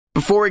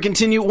Before we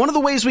continue, one of the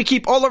ways we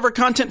keep all of our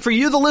content for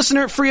you, the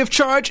listener, free of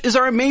charge is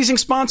our amazing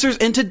sponsors,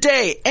 and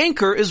today,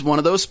 Anchor is one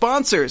of those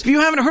sponsors. If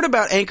you haven't heard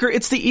about Anchor,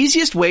 it's the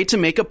easiest way to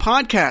make a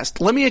podcast.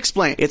 Let me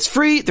explain. It's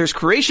free, there's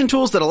creation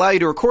tools that allow you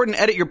to record and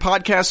edit your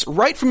podcasts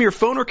right from your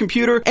phone or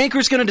computer.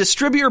 Anchor's going to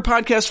distribute your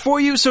podcast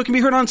for you so it can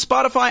be heard on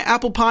Spotify,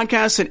 Apple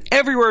Podcasts, and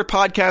everywhere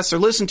podcasts are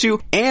listened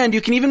to, and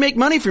you can even make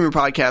money from your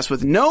podcast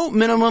with no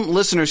minimum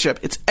listenership.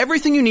 It's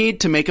everything you need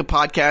to make a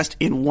podcast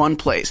in one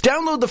place.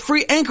 Download the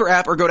free Anchor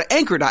app or go to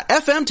anchor.fm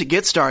to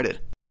get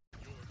started.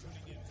 You're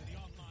tuning in to the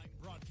online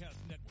broadcast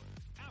network,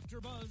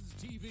 AfterBuzz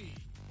TV.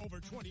 Over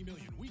 20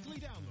 million weekly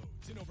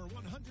downloads in over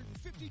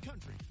 150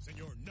 countries, and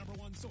your number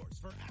one source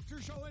for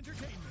after-show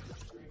entertainment.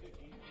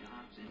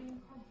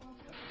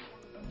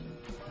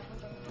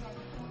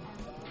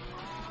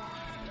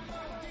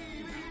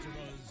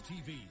 AfterBuzz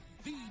TV,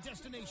 the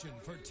destination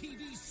for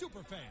TV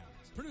superfans.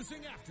 Producing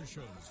after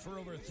shows for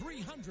over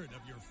 300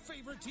 of your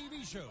favorite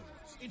TV shows,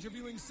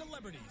 interviewing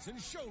celebrities and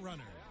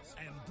showrunners,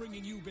 and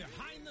bringing you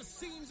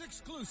behind-the-scenes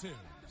exclusives.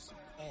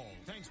 All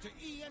thanks to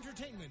E!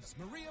 Entertainment's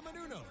Maria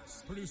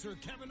Menounos, producer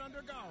Kevin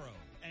Undergaro,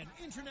 and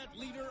internet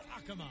leader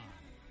Akamai.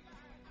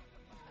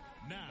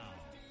 Now,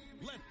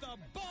 let the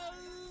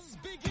buzz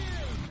begin!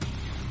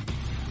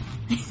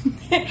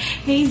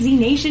 Hey Z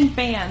Nation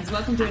fans,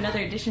 welcome to another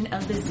edition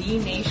of the Z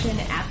Nation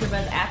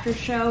AfterBuzz After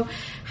Show.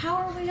 How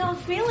are we all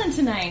feeling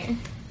tonight?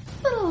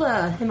 A little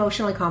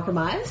emotionally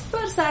compromised,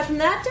 but aside from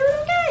that,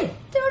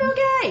 doing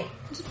okay.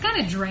 Just kind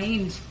of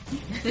drained.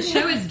 The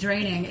show is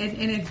draining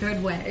in a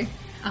good way.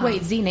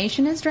 Wait, Z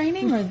Nation is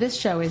draining, or this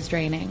show is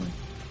draining?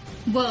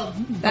 Well,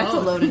 That's a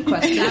loaded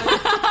question.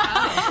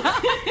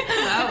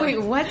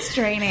 Wait, what's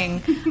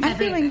draining? I'm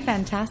feeling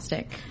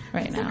fantastic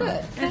right now.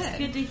 Good. That's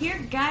good to hear.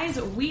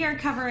 Guys, we are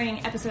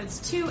covering episodes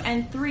 2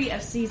 and 3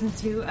 of Season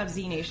 2 of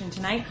Z Nation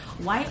tonight,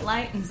 White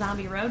Light and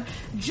Zombie Road.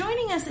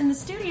 Joining us in the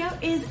studio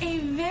is a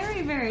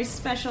very, very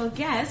special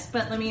guest,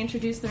 but let me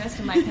introduce the rest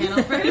of my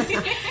panel first.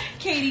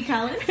 Katie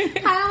Cullen.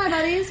 Hi, all my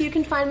buddies. You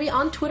can find me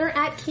on Twitter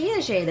at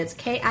Kiaxet. That's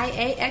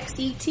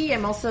Kiaxet.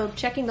 I'm also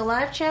checking the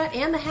live chat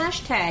and the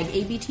hashtag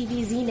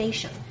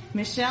ABTVZNation.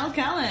 Michelle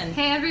Cullen.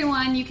 hey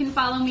everyone, you can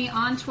follow me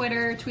on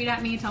Twitter, tweet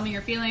at me, tell me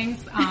your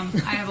feelings. I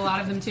have a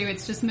lot of them too.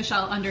 It's just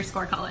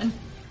Michelle_Cullen.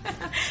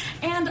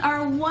 And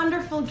our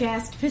wonderful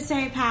guest,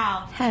 Pisay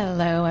Pao.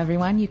 Hello,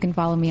 everyone. You can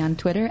follow me on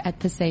Twitter at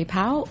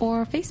PisayPow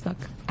or Facebook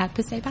at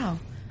PisayPow.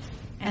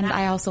 And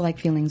I also like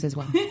feelings as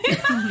well.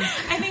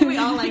 I think we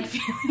all like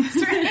feelings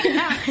right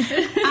now.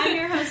 I'm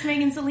your host,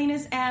 Megan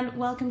Salinas, and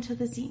welcome to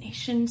the Z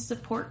Nation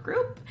support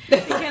group.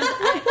 Because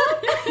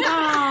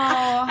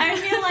I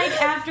feel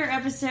like after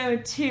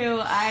episode 2,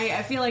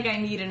 I feel like I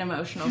need an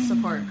emotional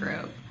support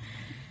group.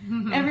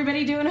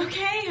 Everybody doing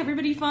okay?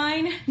 Everybody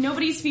fine?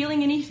 Nobody's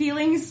feeling any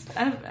feelings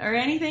or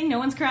anything? No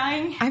one's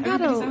crying? I've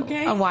had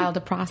okay? a while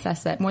to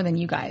process it, more than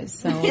you guys.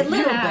 So A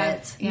little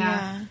bit.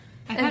 Yeah.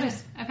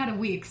 I've had a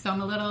week, so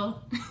I'm a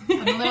little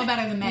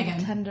better than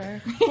Megan.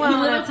 Tender.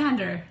 Well, a little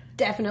tender.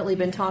 Definitely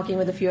been talking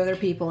with a few other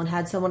people and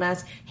had someone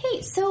ask,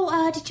 hey,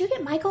 so did you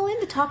get Michael in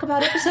to talk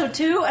about episode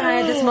 2? And I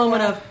had this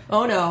moment of,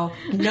 oh no,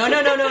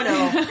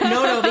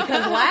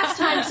 because last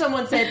time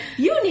someone said,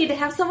 you need to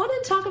have someone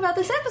in to talk about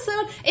this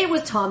episode, it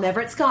was Tom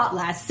Everett Scott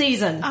last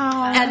season.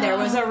 And there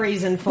was a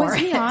reason for Was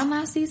it. he on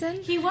last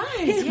season? He was.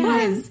 He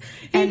was.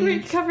 He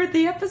covered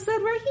the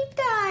episode where he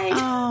died.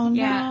 Oh, no.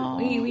 Yeah,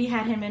 we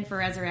had him in for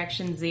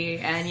Resurrection Z,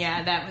 and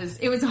yeah,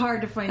 it was hard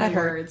to find the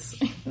words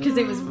because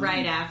it was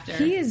right after.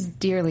 He is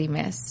dearly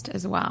missed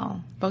as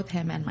well. Both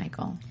him and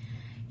Michael.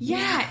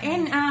 Yeah,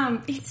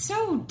 and it's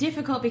so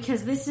difficult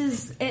because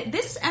this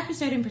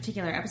episode in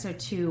particular, episode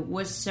 2,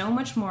 was so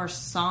much more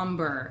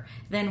somber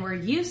than we're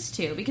used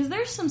to because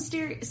there's some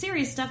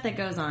serious stuff that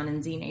goes on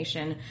in Z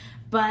Nation.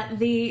 But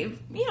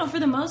for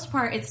the most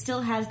part, it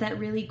still has that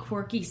really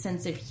quirky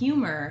sense of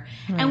humor.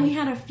 Right. And we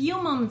had a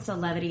few moments of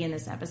levity in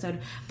this episode,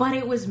 but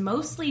it was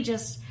mostly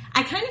just,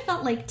 I kind of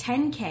felt like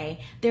 10K.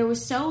 There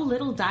was so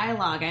little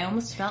dialogue. I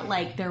almost felt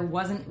like there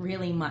wasn't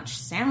really much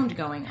sound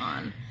going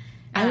on.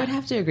 I would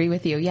have to agree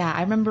with you. Yeah,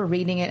 I remember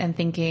reading it and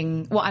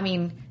thinking, well, I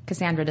mean,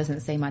 Cassandra doesn't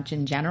say much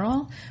in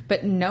general,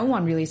 but no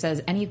one really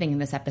says anything in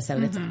this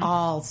episode. Mm-hmm. It's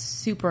all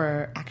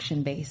super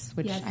action-based,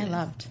 which I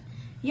loved.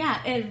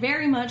 Yeah, it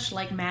very much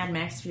like Mad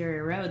Max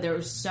Fury Road. There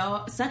was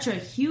such a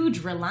huge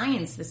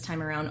reliance this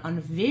time around on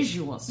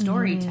visual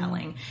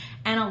storytelling,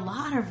 and a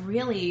lot of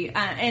really,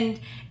 and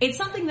it's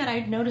something that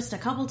I'd noticed a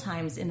couple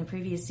times in the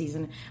previous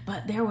season,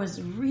 but there was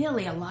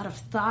really a lot of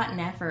thought and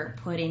effort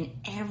put in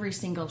every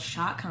single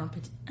shot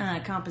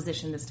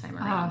composition this time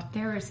around. Oh,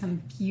 there were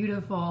some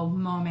beautiful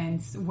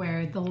moments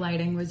where the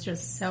lighting was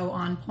just so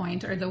on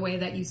point, or the way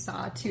that you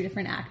saw two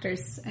different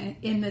actors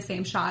in the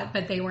same shot,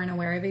 but they weren't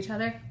aware of each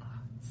other.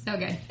 So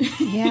good.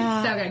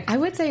 Yeah. So good. I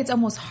would say it's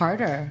almost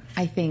harder,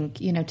 I think,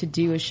 to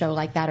do a show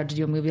like that or to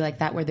do a movie like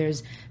that where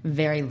there's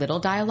very little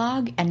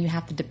dialogue and you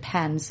have to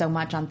depend so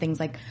much on things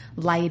like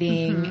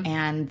lighting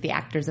and the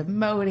actors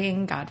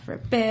emoting, God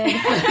forbid.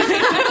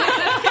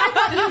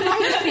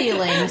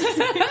 Feelings.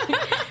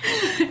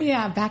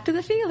 Yeah, back to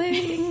the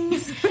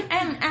feelings.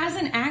 And as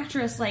an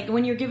actress, like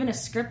when you're given a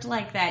script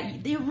like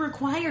that, it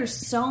requires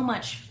so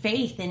much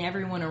faith in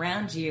everyone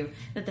around you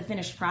that the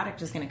finished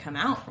product is going to come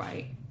out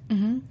right.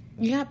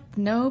 Yep,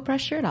 no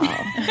pressure at all.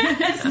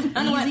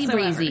 Easy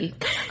breezy.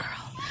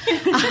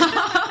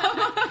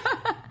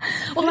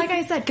 Well, like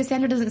I said,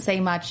 Cassandra doesn't say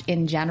much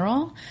in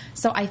general,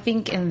 so I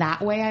think in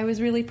that way I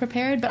was really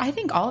prepared. But I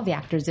think all of the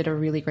actors did a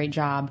really great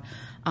job,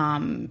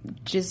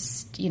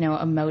 just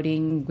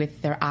emoting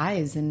with their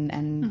eyes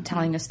and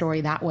telling a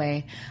story that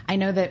way. I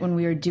know that when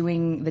we were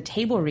doing the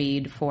table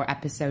read for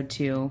episode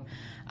 2,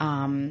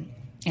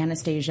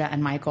 Anastasia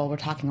and Michael were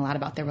talking a lot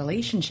about their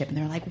relationship, and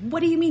they were like,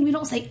 "What do you mean we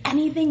don't say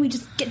anything? We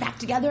just get back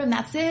together and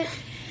that's it?"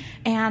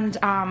 And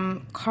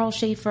Carl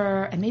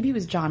Schaefer, and maybe it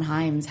was John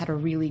Himes, had a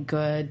really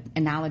good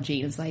analogy.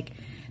 It was like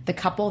the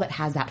couple that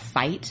has that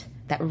fight,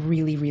 that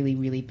really, really,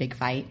 really big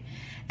fight,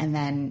 and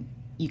then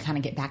you kind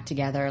of get back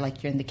together,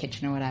 like you're in the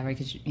kitchen or whatever,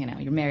 because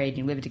you're married and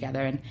you live together,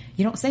 and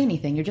you don't say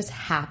anything. You're just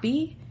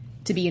happy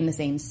to be in the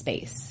same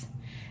space.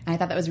 And I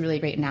thought that was a really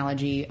great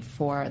analogy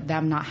for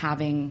us not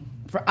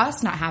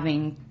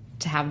having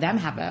to have them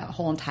have a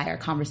whole entire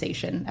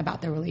conversation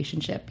about their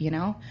relationship.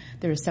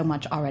 There was so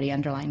much already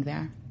underlined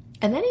there.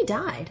 And then he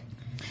died.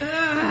 Nice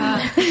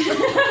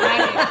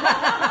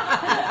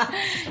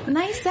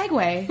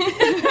segue.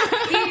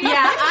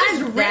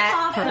 I'm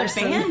that The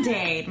person.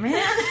 Band-Aid,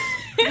 man.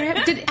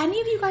 Did any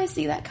of you guys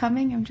see that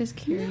coming? I'm just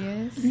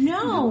curious.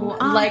 No.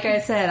 Like I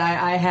said,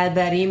 I had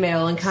that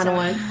email and kind of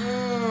went,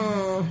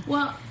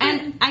 Well,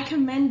 and I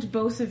commend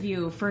both of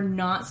you for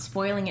not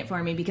spoiling it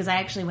for me, because I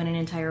actually went an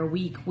entire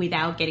week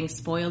without getting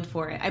spoiled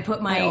for it. I put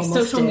I my almost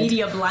social did.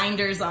 media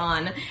blinders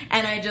on,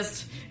 and I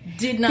just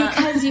did not...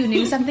 Because you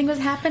knew something was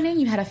happening?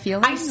 You had a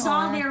feeling? I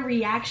saw their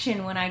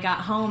reaction when I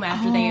got home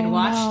after they had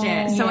watched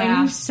it, so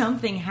I knew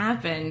something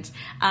happened.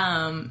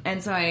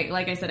 And so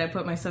like I said, I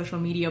put my social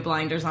media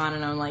blinders on,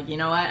 and I'm like, you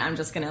know what? I'm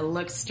just going to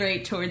look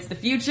straight towards the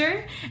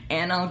future,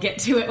 and I'll get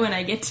to it when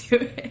I get to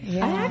it.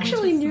 Yeah. I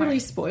actually nearly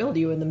spoiled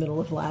you in the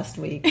middle of last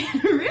week.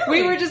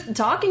 Really? We were just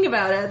talking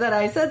about it, that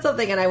I said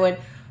something and I went,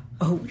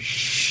 oh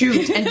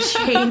shoot, and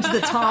changed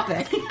the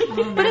topic.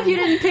 But if you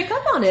didn't pick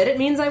up on it, it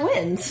means I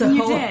win. So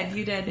You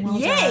did.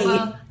 Yay!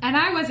 Well, and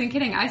I wasn't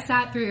kidding. I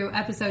sat through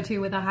episode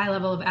 2 with a high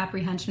level of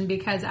apprehension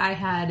because I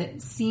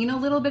had seen a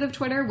little bit of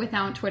Twitter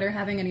without Twitter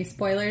having any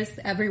spoilers.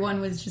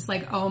 Everyone was just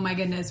like, oh my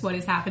goodness, what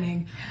is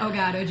happening? Oh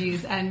god, oh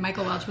geez. And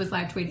Michael Welch was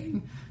live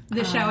tweeting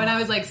the show, and I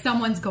was like,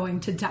 someone's going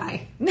to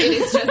die. It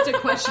is just a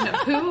question of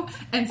who.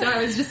 And so I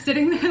was just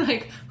sitting there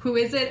like, who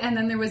is it? And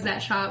then there was that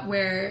shot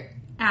where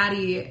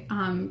Addie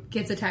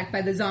gets attacked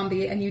by the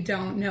zombie, and you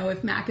don't know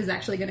if Mac is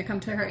actually going to come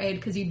to her aid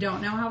because you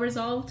don't know how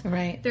resolved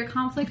their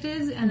conflict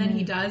is. And then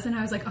he does, and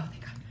I was like, oh,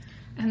 thank God.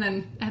 And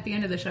then at the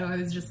end of the show, I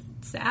was just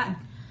sad.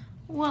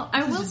 Well,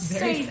 I will is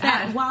very say sad.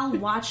 that while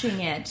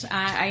watching it,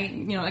 I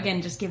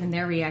again, just given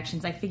their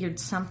reactions, I figured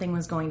something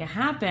was going to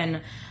happen,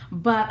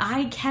 but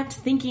I kept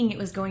thinking it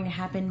was going to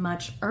happen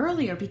much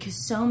earlier because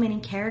so many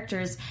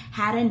characters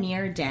had a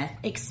near-death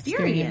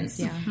experience.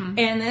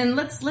 And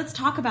let's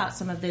talk about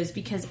some of those,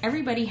 because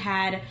everybody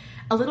had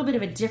a little bit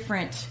of a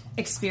different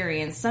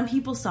experience. Some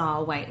people saw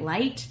a white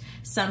light.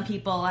 Some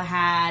people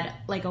had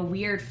like a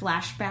weird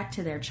flashback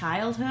to their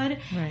childhood.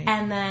 Right.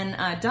 And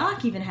then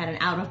Doc even had an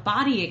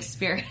out-of-body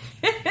experience.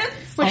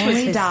 Which was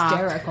Only Doc.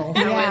 hysterical.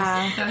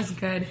 Yeah. That was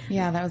good.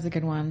 Yeah, that was a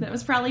good one. That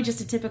was probably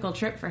just a typical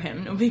trip for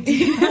him. No big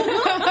deal.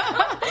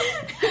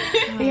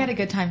 He had a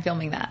good time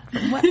filming that,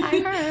 from what I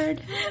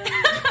heard.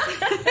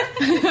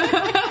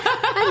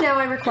 And now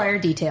I require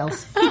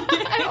details.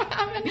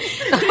 He's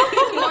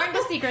sworn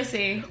to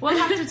secrecy. We'll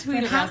have to tweet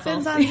What it,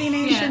 happens Russell. on Z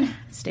Nation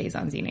stays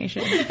on Z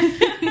Nation.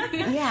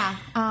 Yeah.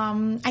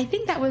 I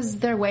think that was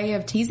their way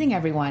of teasing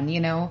everyone,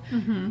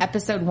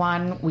 Episode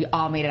 1, we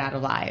all made it out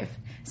alive.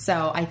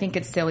 So I think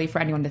it's silly for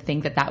anyone to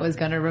think that that was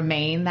going to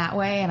remain that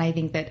way. And I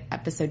think that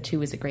episode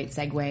 2 is a great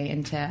segue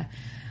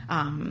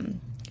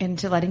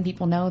into letting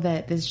people know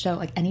that this show,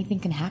 like, anything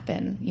can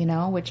happen,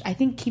 which I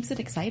think keeps it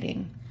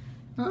exciting.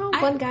 Well,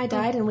 one guy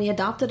died and we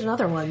adopted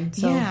another one.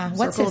 So Yeah.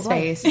 What's circle his of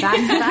life. face?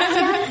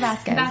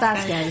 Vasquez.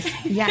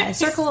 Vasquez. Yes.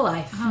 Circle of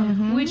life.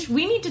 Which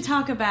we need to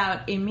talk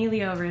about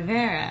Emilio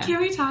Rivera.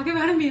 Can we talk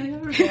about Emilio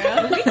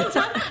Rivera? We can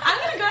talk. I'm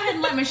going to go ahead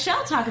and let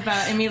Michelle talk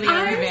about Emilio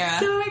Rivera. I'm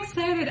so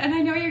excited, and I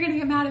know you're going to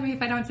get mad at me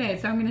if I don't say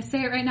it, so I'm going to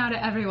say it right now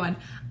to everyone.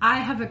 I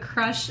have a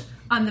crush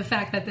on the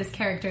fact that this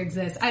character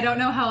exists. I don't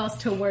know how else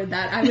to word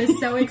that. I was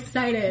so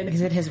excited.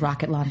 Is it his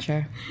rocket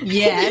launcher?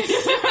 Yes.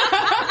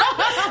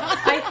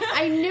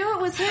 I knew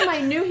it was him.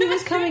 I knew he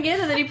was coming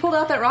in, and then he pulled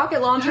out that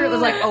rocket launcher. It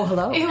was like, oh,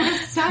 hello. It was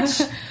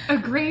such a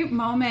great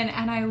moment,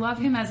 and I love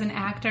him as an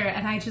actor,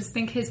 and I just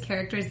think his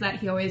characters that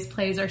he always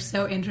plays are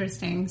so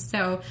interesting.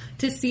 So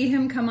to see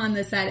him come on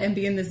the set and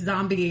be in this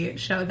zombie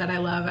show that I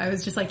love, I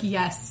was just like,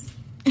 yes.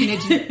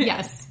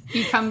 Yes.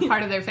 Become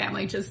part of their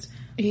family. Just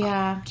join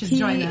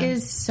them. He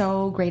is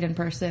so great in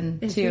person,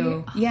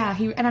 too. He? Yeah,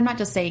 and I'm not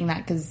just saying that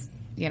because,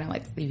 you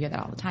hear that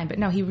all the time. But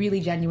no, he really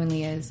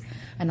genuinely is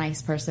a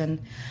nice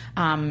person.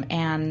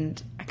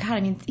 And God,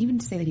 I mean, even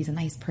to say that he's a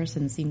nice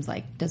person seems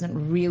like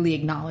doesn't really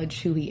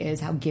acknowledge who he is,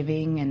 how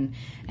giving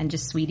and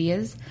just sweet he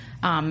is.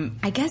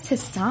 I guess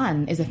his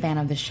son is a fan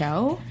of the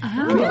show.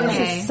 And it was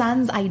his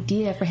son's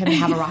idea for him to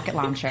have a rocket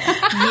launcher.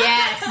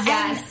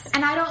 Yes.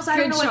 And I don't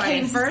know what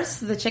came choice.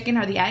 first, the chicken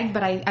or the egg,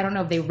 but I don't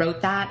know if they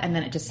wrote that and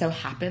then it just so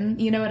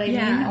happened, you know what I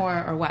mean?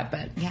 Or what.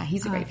 But yeah,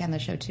 he's a great fan of the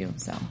show too.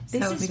 So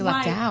we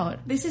lucked out.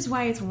 This is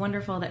why it's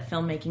wonderful that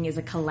filmmaking is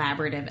a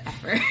collaborative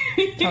effort.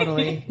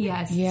 Totally.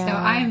 Yes. Yeah. So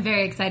I am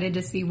very excited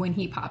to see when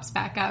he pops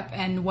back up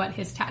and what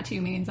his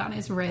tattoo means on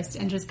his wrist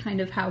and just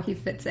kind of how he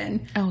fits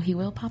in. Oh, he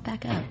will pop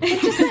back up.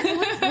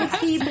 Was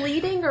he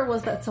bleeding, or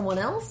was that someone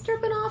else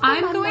dripping off him?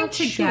 I'm going not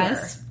to sure.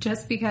 guess,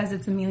 just because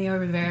it's Emilio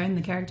Rivera and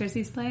the characters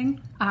he's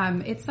playing,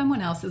 it's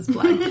someone else's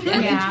blood. And it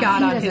got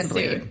he on doesn't his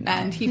bleed. suit.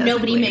 And he doesn't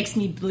Nobody bleed. makes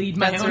me bleed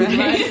my That's own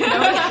right.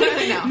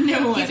 blood.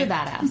 No one. he's a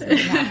badass. It doesn't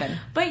happen.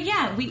 But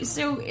yeah,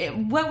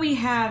 what we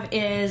have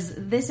is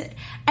this,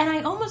 and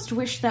I almost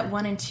wish that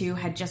 1 and 2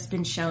 had just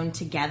been shown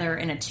together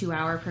in a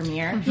 2-hour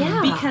premiere.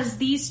 Yeah. Because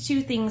these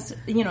two things,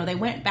 they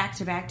went back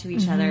to back to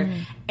each other,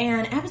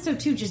 and episode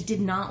 2 just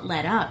did not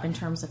let up in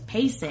terms of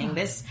pacing.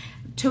 This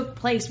took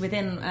place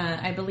within,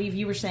 I believe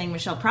you were saying,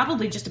 Michelle,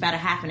 probably just about a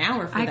half an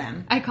hour for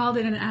them. I called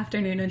it an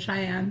afternoon in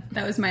Cheyenne.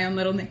 That was my own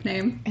little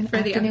nickname An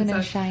for the afternoon episode.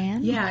 in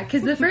Cheyenne? Yeah,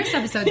 because the first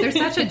episode, there's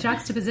such a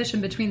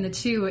juxtaposition between the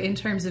two in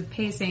terms of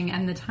pacing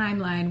and the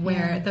timeline,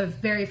 where the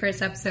very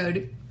first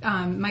episode,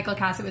 Michael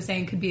Cassett was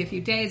saying, could be a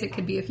few days, it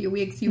could be a few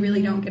weeks. You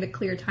really don't get a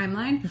clear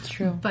timeline. It's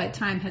true. But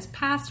time has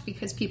passed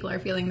because people are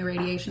feeling the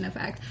radiation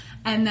effect.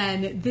 And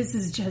then this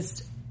is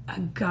just a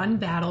gun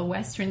battle,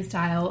 Western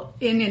style,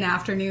 in an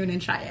afternoon in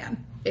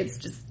Cheyenne. It's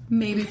just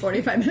maybe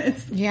 45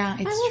 minutes. Yeah,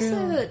 it's I will true.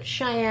 say that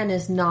Cheyenne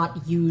is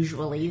not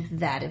usually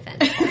that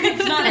eventful.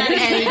 It's not At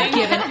any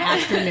given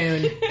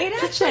afternoon.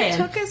 It actually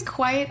took us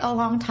quite a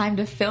long time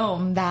to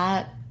film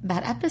that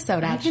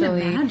episode,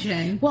 actually. I can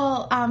imagine.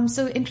 Well,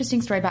 so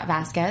interesting story about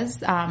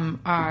Vasquez,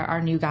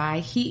 our new guy.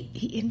 He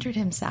injured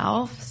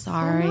himself.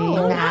 Sorry,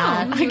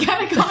 Matt. I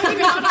gotta call you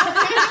out.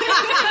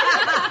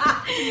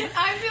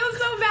 I feel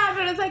so bad,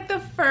 but it's like the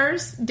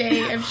first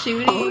day of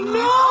shooting.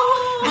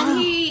 Oh no! And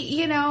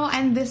he,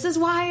 and this is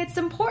why it's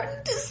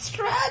important to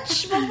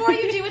stretch before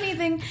you do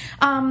anything.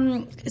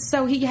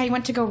 So he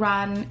went to go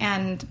run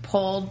and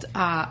pulled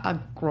a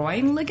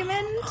groin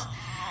ligament.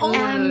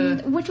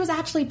 And which was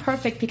actually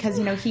perfect because,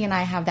 he and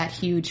I have that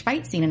huge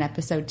fight scene in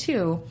episode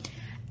 2.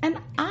 And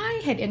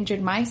I had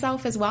injured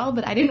myself as well,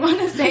 but I didn't want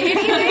to say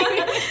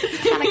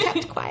anything. Kind of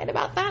kept quiet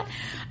about that.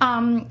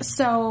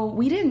 So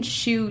we didn't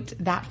shoot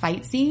that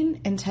fight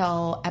scene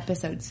until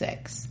episode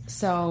 6.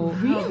 So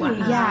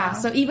yeah.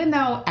 So even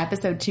though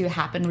episode 2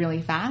 happened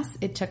really fast,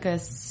 it took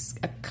us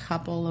a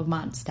couple of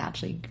months to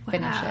actually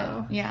finish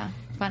it. Yeah.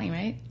 Funny,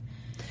 right?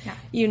 Yeah.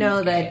 You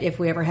know that if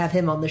we ever have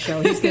him on the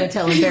show, he's going to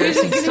tell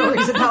embarrassing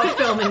stories about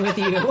filming with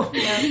you.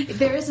 Yeah.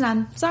 There is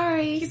none.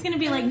 Sorry. He's going to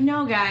be like,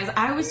 no, guys,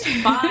 I was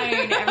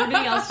fine.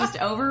 Everybody else just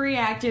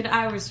overreacted.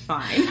 I was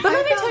fine. But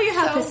let me tell you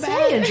how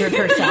Cassay injured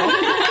herself.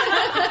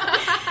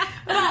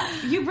 Well,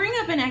 you bring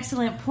up an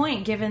excellent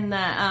point, given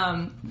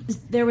that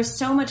there was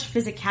so much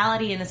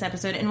physicality in this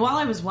episode. And while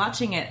I was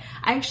watching it,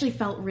 I actually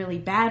felt really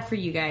bad for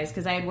you guys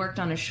because I had worked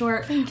on a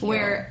short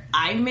where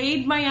I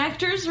made my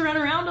actors run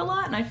around a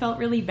lot, and I felt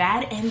really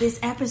bad. And this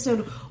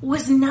episode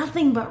was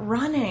nothing but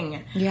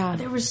running. Yeah.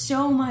 There was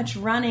so much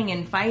running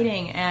and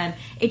fighting, and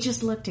it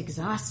just looked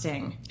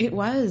exhausting. It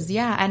was,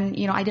 yeah. And,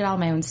 I did all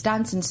my own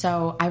stunts. And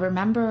so I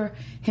remember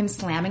him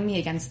slamming me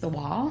against the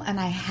wall, and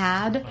I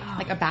had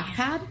like a back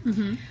pad.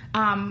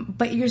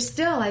 But you're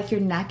still like,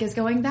 your neck is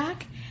going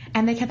back.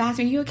 And they kept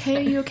asking, are you okay?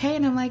 Are you okay?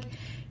 And I'm like,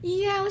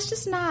 yeah, let's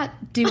just not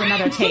do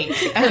another take.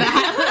 Let's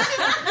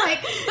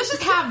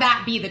just have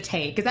that be the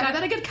take. Is that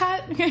a good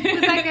cut? Is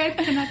that good?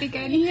 Can that be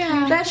good?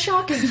 Yeah. That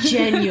shock is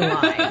genuine. All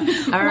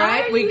right,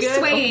 Why are we you good?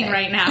 swaying Okay.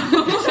 right now?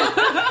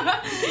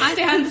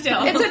 Stand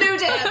still. It's a new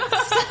dance.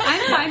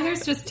 I'm fine.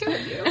 There's just 2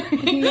 of you.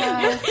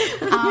 Yeah.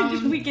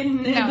 We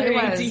can No,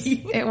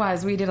 it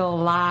was. We did a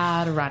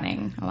lot of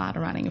running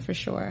for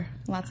sure.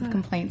 Lots of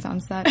complaints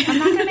on set. I'm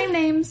not going to name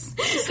names.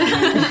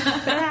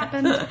 That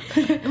happened.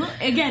 Well,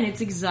 again,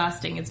 it's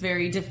exhausting. It's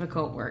very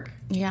difficult work.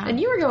 Yeah. And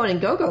you were going in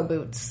go-go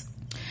boots.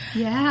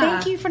 Yeah.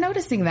 Thank you for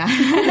noticing that.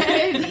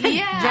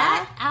 Yeah.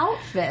 That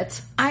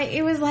outfit.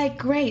 It was like,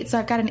 great. So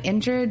I've got an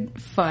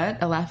injured foot,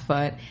 a left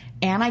foot,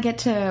 and I get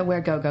to wear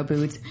go-go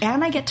boots,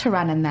 and I get to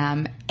run in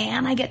them,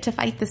 and I get to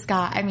fight this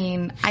guy. I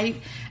mean, at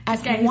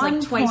guy who's one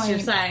like twice your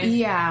point- size.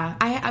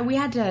 Yeah. we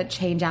had to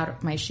change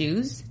out my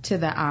shoes to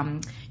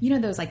the,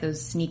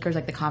 those sneakers,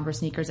 like the Converse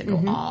sneakers that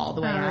go all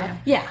the way up.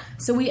 Yeah.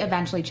 So we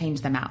eventually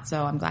changed them out.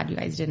 So I'm glad you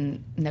guys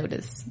didn't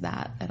notice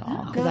that at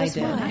all. Because I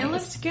did. It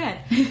looks good.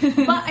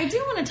 But I do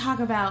want to talk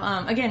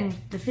about, again,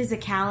 the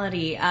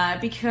physicality,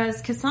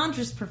 because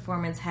Cassandra's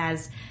performance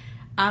has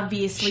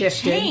obviously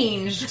Shifted.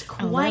 changed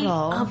quite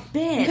little. a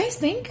bit. You guys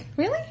think?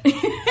 Really?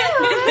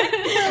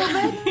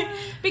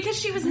 Because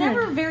because she was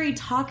never very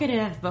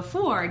talkative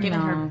before, given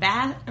her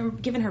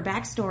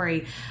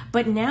backstory.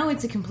 But now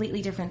it's a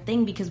completely different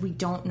thing because we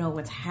don't know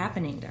what's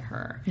happening to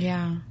her.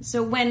 Yeah.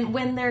 So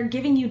when they're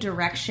giving you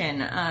direction,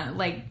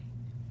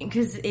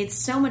 because it's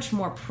so much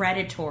more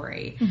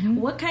predatory,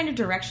 what kind of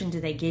direction do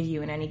they give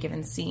you in any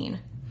given scene?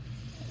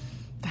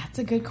 That's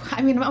a good question.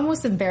 I mean, I'm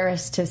almost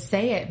embarrassed to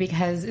say it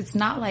because it's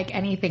not like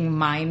anything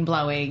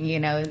mind-blowing,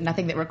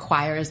 nothing that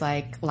requires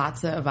like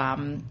lots of,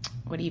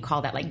 what do you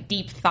call that? Like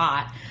deep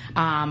thought,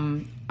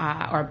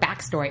 or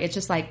backstory. It's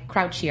just like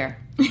crouch here,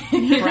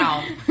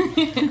 growl.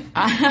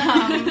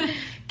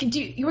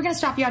 You were going to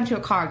stop you onto a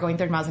car going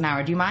 30 miles an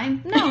hour. Do you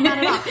mind? No, not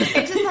at all.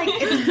 It's just like,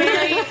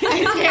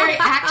 it's very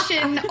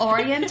action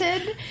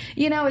oriented.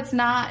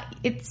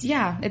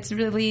 It's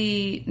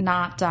really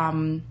not,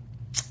 I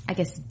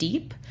guess,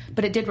 deep.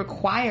 But it did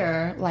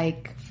require,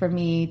 like, for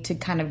me to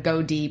kind of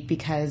go deep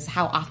because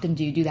how often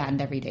do you do that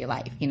in everyday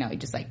life? You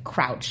just like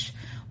crouch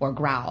or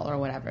growl or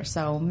whatever.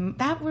 So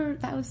that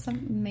was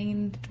some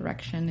main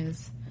direction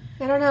is.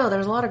 I don't know.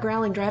 There's a lot of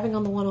growling driving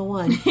on the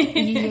 101.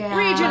 Yeah.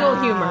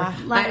 Regional humor.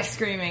 A lot of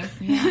screaming.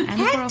 Yeah,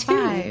 and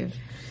 405.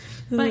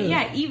 But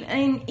yeah,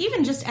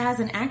 even just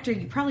as an actor,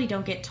 you probably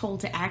don't get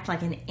told to act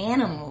like an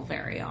animal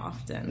very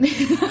often.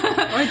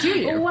 Or do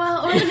you?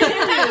 Well, or do you, for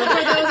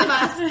those of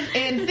us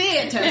in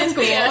theater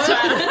school.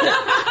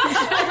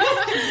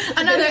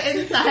 Another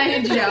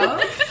inside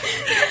joke.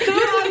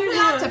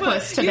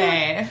 Platypus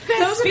today.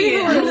 Those of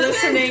you who are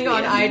listening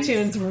on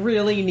iTunes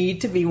really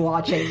need to be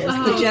watching this.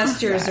 The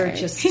gestures are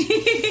just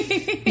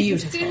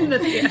beautiful. In the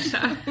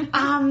theater.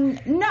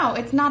 No,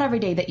 it's not every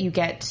day that you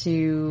get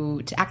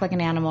to act like an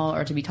animal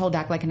or to be told to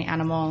act like an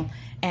animal.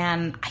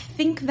 And I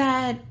think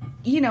that,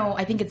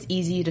 I think it's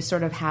easy to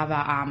sort of have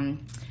a,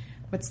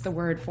 what's the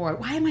word for it?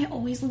 Why am I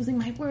always losing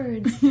my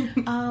words?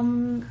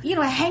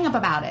 A hang up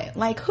about it.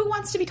 Like, who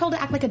wants to be told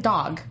to act like a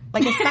dog?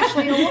 Like,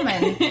 especially a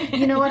woman.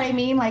 You know what I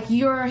mean? Like,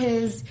 you're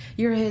his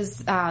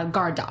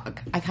guard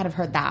dog. I kind of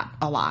heard that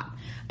a lot.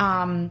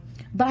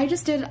 But I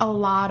just did a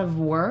lot of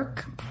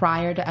work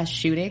prior to us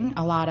shooting,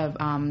 a lot of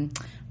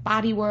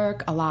body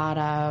work, a lot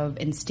of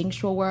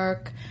instinctual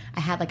work. I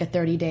had like a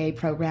 30-day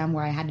program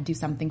where I had to do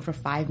something for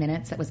 5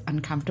 minutes that was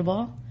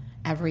uncomfortable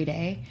every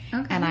day.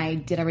 Okay. And I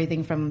did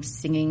everything from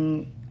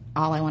singing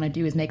All I Want to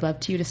Do Is Make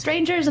Love to You to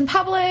strangers in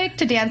public,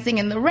 to dancing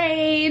in the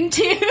rain,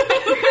 to...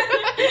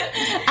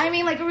 I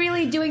mean, like,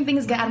 really doing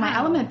things to get out of my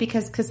element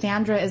because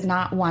Cassandra is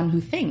not one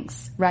who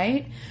thinks,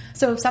 right?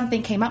 So if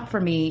something came up for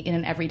me in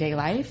an everyday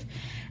life...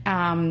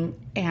 and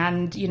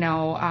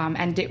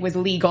it was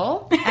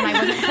legal, and I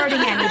wasn't hurting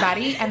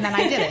anybody, and then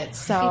I did it.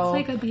 So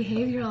it's like a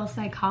behavioral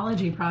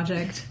psychology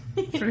project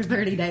for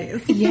 30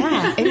 days.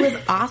 Yeah, it was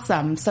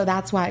awesome. So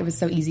that's why it was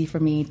so easy for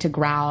me to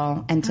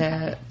growl and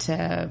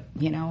to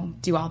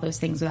do all those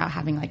things without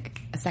having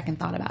like a second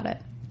thought about it.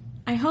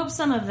 I hope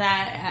some of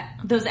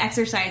those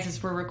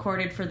exercises were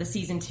recorded for the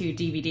season 2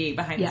 DVD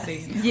behind the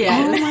scenes.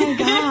 Yes. Oh my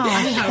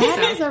gosh.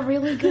 That is a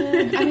really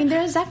good... I mean,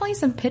 there's definitely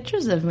some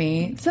pictures of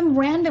me. Some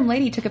random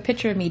lady took a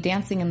picture of me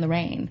dancing in the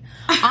rain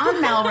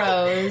on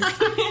Melrose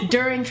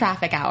during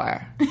traffic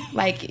hour.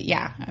 Like,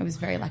 yeah, I was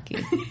very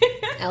lucky.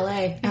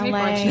 LA.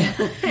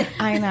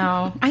 I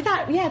know. I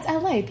thought, it's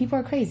LA. People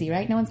are crazy,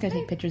 right? No one's going to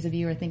take pictures of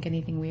you or think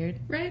anything weird.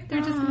 Right?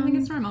 They're just going to think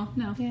it's normal.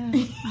 No. Yeah.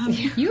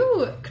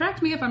 You,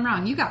 correct me if I'm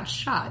wrong, you got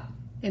shot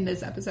in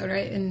this episode,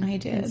 right? I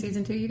did. In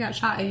season 2, you got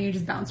shot and you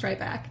just bounced right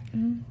back.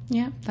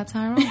 Yeah, that's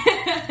how I roll.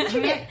 Did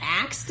you get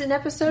axed in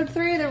episode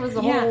 3? There was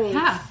a whole...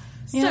 Yeah.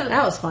 So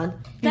that was fun.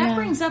 That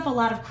brings up a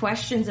lot of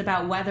questions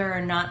about whether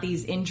or not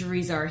these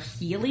injuries are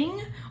healing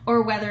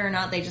or whether or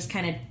not they just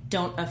kind of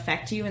don't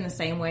affect you in the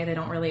same way they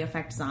don't really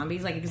affect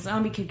zombies. Like, a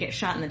zombie could get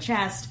shot in the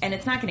chest and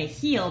it's not going to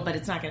heal, but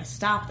it's not going to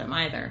stop them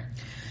either.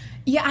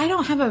 Yeah, I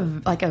don't have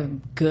a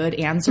good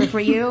answer for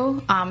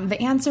you. The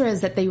answer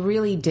is that they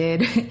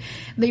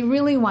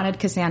really wanted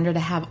Cassandra to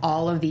have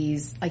all of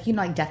these,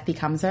 like Death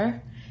Becomes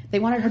Her. They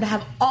wanted her to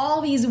have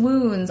all these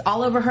wounds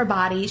all over her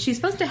body. She's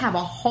supposed to have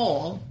a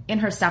hole in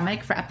her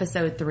stomach for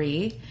episode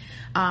 3.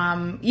 I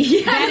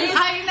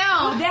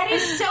know. That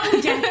is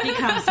so Death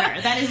Becomes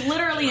Her. That is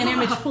literally an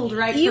image pulled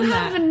right from that. You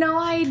have no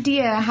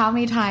idea how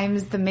many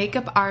times the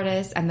makeup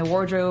artist and the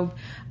wardrobe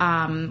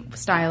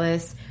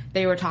stylist,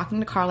 they were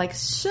talking to Carl like,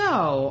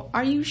 so,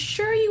 are you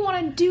sure you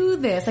want to do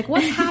this? Like,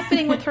 what's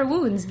happening with her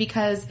wounds?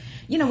 Because,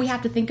 we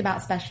have to think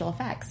about special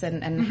effects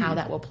and how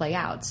that will play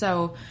out.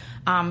 So,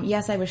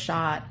 yes, I was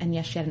shot, and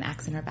yes, she had an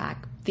axe in her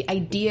back. The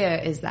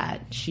idea is that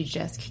she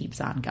just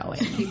keeps on going.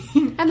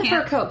 And the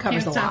fur coat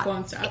covers a lot.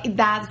 Won't stop.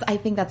 I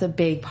think that's a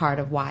big part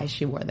of why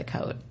she wore the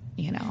coat.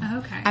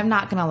 Okay. I'm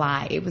not gonna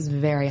lie, it was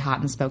very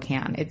hot in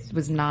Spokane. It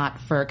was not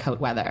fur coat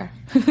weather.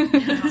 So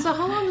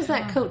how long does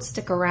that coat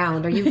stick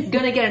around? Are you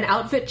gonna get an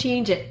outfit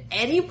change at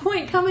any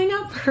point coming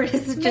up, or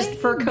is it just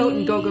fur coat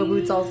and go-go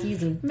boots all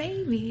season?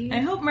 Maybe. I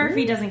hope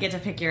Murphy doesn't get to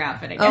pick your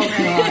outfit again. Oh god.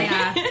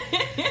 Yeah.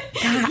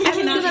 He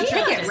cannot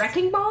get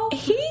Wrecking Ball?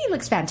 He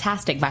looks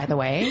fantastic, by the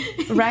way,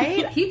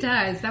 right? He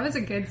does. That was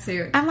a good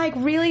suit. I'm like,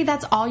 really?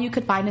 That's all you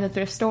could find in the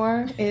thrift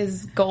store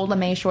is gold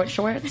lame short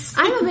shorts?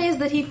 I'm amazed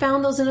that he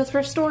found those in a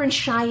thrift store in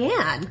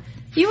Cheyenne.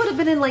 You would have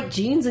been in like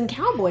jeans and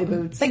cowboy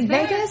boots. Like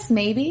Vegas,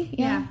 maybe?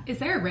 Yeah. Is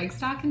there a rig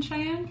stock in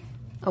Cheyenne?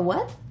 A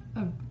what?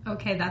 Oh,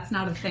 okay, that's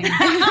not a thing.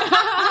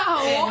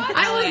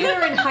 I was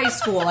there in high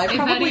school. I If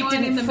probably anyone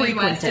didn't in the frequent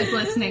Midwest it. is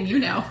listening, you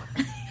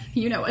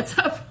know what's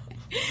up.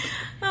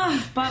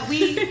 But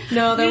we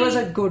No, there was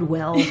a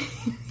Goodwill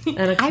and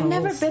a I've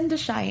never Kohl's. been to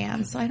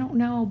Cheyenne, so I don't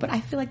know, but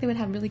I feel like they would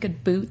have really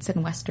good boots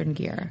and Western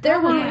gear.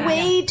 There were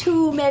way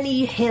too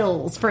many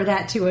hills for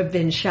that to have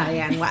been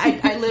Cheyenne.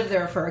 I lived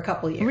there for a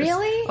couple years.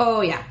 Really?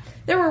 Oh, yeah.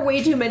 There were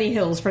way too many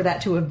hills for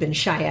that to have been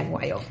Cheyenne,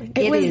 Wyoming.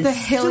 It was is the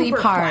hilly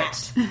super part.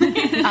 flat.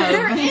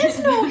 There is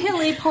no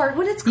hilly part.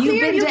 When it's clear,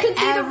 You've been you to can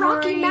see the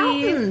Rocky every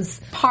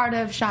Mountains. part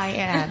of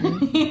Cheyenne.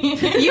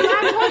 You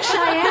act like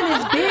Cheyenne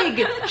is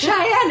big.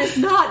 Cheyenne is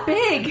not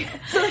big.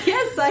 So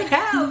yes, I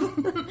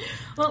have.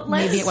 well,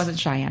 Maybe it wasn't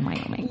Cheyenne,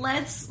 Wyoming.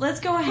 Let's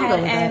go go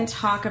ahead with and that.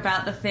 talk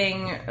about the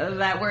thing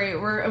that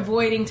we're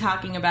avoiding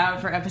talking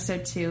about for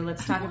episode 2.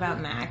 Let's talk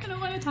about Mac. I don't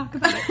want to talk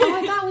about it. Oh,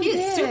 I thought we He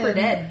is did. super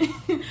dead.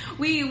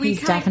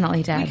 He's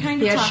definitely dead. We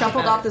kind He of has talked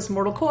shuffled about off this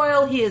mortal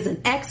coil. He is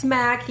an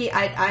ex-Mac.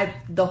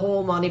 The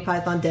whole Monty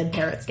Python Dead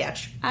Parrot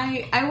sketch.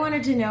 I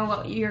wanted to know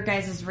what your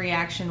guys'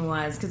 reaction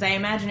was, because I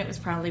imagine it was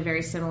probably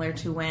very similar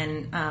to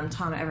when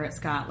Tom Everett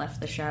Scott left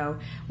the show.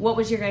 What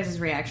was your guys'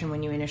 reaction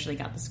when you initially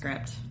got the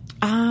script?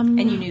 And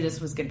you knew this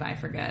was goodbye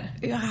for good.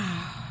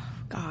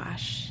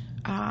 Gosh.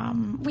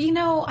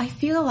 Well, I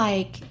feel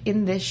like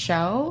in this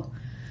show,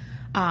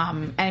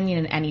 and I mean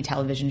in any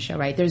television show,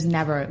 right, there's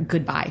never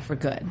goodbye for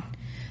good.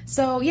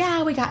 So,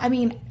 yeah,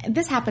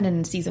 this happened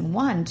in season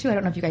 1, too. I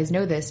don't know if you guys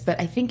know this, but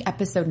I think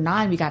episode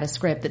 9 we got a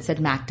script that said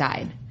Mac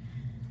died.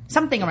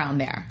 Something around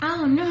there.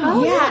 Oh,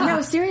 no.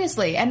 No,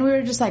 seriously. And we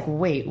were just like,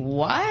 wait,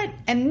 what?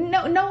 And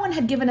no one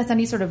had given us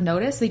any sort of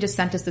notice. They just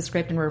sent us the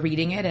script and we're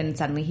reading it and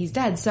suddenly he's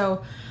dead.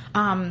 So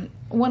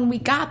when we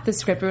got the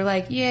script, we were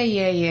like,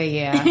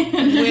 yeah.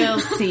 We'll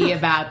see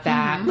about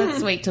that.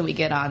 Let's wait till we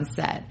get on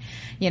set.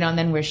 And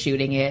then we're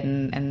shooting it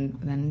and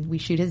then we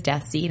shoot his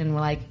death scene and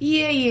we're like,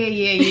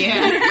 yeah.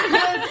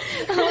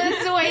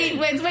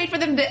 Let's wait for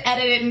them to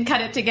edit it and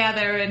cut it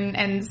together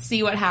and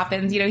see what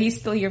happens. He's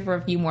still here for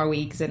a few more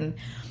weeks. And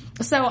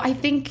so I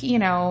think, it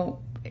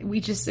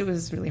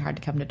was really hard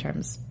to come to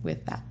terms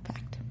with that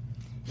fact.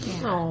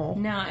 Oh.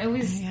 No, it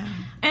was... Yeah.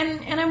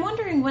 And I'm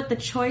wondering what the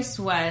choice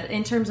was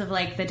in terms of,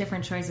 like, the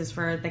different choices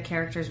for the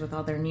characters with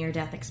all their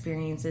near-death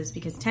experiences,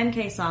 because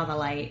 10K saw the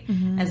light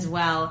as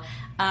well.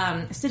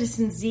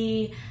 Citizen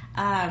Z,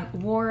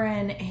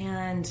 Warren,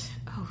 and...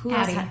 who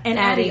else? And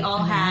Addie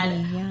all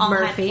had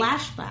Murphy.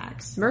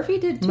 flashbacks. Murphy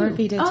did too.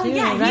 Murphy did Oh, too.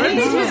 yeah, he right? did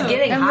He was too.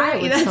 getting high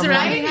with That's someone.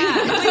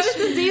 right.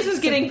 Citizen Disease was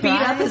getting beat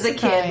up as a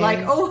kid. Like,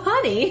 oh,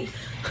 honey.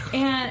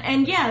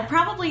 And yeah,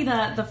 probably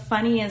the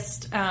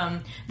funniest,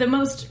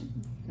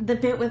 the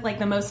bit with like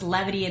the most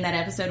levity in that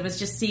episode was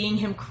just seeing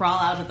him crawl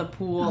out of the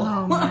pool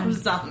of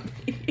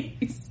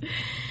zombies.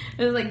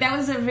 It was like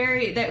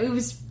it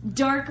was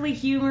darkly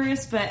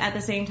humorous, but at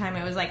the same time,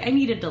 it was like I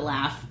needed to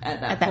laugh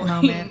at that point.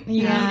 moment.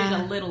 Yeah. I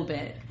needed a little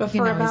bit. But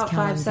You for can always about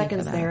count on 5 Z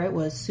seconds for that. there, it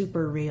was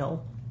super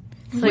real.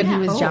 When he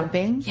was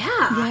jumping.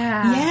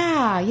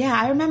 Yeah. Yeah.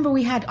 I remember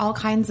we had all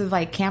kinds of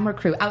like camera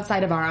crew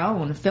outside of our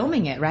own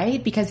filming it,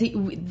 right? Because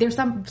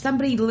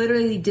somebody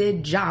literally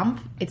did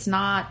jump. It's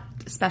not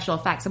special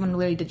effects. Someone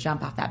literally did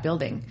jump off that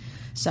building.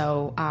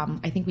 So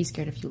I think we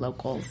scared a few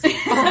locals. He's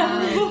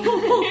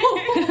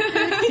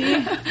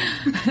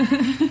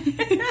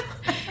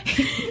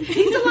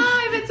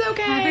alive. It's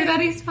okay.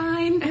 Everybody's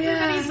fine.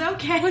 Everybody's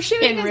okay. We're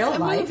shooting In real a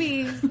life.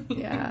 movie.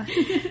 Yeah.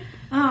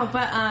 Oh,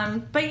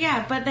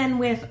 but then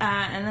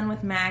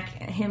with Mac,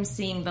 him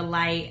seeing the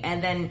light,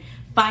 and then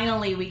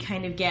finally we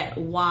kind of get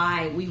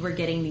why we were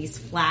getting these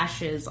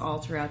flashes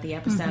all throughout the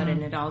episode,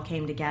 and it all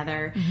came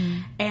together.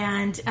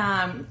 And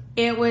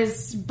it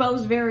was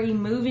both very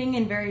moving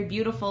and very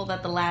beautiful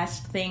that the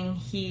last thing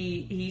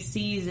he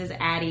sees is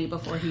Addie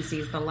before he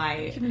sees the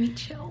light. Giving me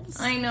chills.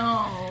 I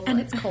know. And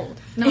it's cold.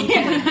 No,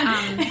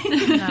 I'm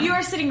kidding. You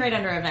are sitting right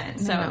under a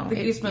vent, so No, the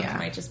goosebumps yeah.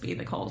 might just be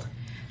the cold.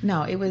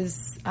 No, it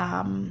was.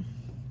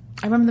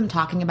 I remember them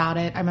talking about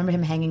it. I remember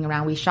him hanging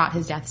around. We shot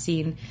his death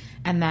scene,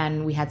 and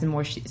then we had some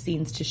more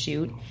scenes to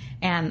shoot.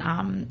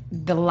 And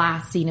the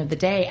last scene of the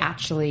day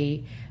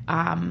actually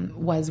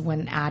was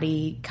when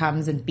Addie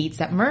comes and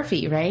beats up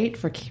Murphy, right,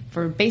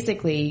 for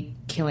basically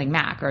killing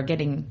Mac or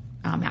getting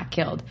Mac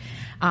killed.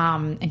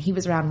 And he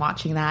was around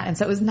watching that. And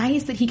so it was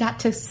nice that he got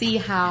to see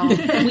how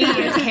we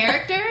as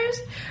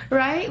characters,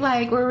 right,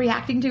 like we're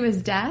reacting to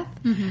his death.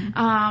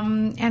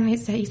 And he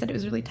said it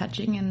was really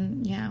touching.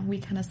 And yeah, we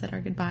kind of said our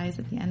goodbyes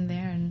at the end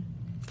there, and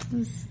it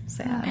was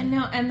sad.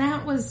 And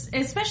that was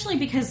especially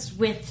because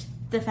with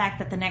the fact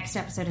that the next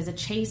episode is a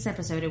chase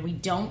episode and we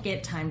don't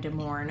get time to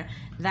mourn.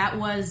 That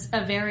was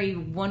a very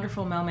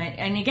wonderful moment.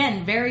 And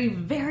again, very,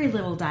 very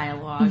little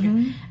dialogue.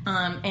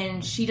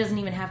 And she doesn't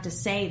even have to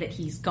say that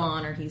he's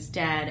gone or he's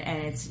dead.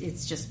 And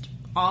it's just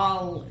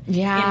all in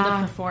the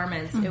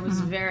performance. It was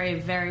very,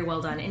 very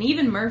well done. And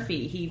even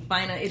Murphy,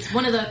 it's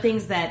one of the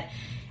things that,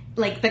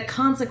 like, the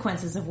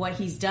consequences of what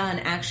he's done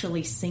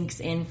actually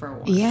sinks in for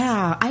once.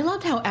 Yeah, I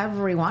loved how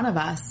every one of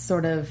us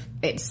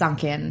it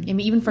sunk in. I mean,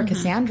 even for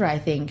Cassandra, I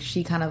think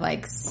she kind of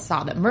like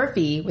saw that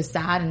Murphy was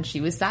sad and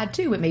she was sad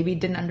too, but maybe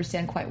didn't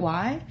understand quite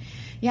why.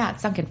 Yeah, it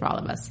sunk in for all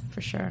of us,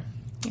 for sure.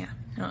 Yeah,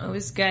 no, it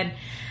was good.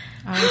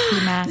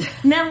 R.I.P. Mac.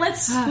 Now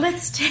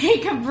let's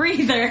take a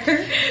breather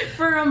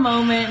for a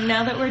moment.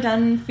 Now that we're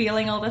done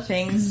feeling all the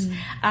things,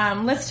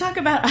 let's talk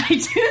about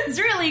iTunes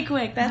really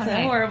quick. That's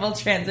a horrible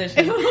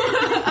transition. We're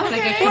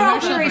all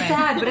very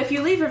sad, but if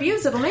you leave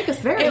reviews, it'll make us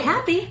very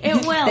happy.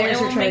 It will. There's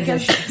It your will make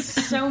us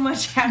transition. so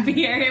much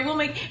happier. It will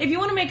make. If you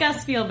want to make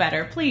us feel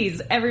better,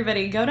 please,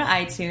 everybody, go to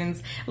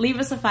iTunes, leave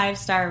us a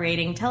 5-star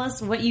rating. Tell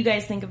us what you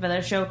guys think of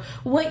the show,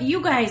 what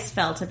you guys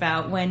felt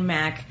about when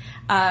Mac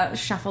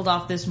shuffled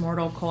off this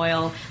mortal coil.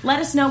 Let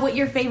us know what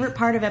your favorite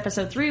part of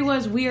episode 3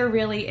 was. We are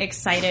really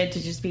excited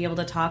to just be able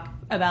to talk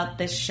about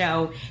this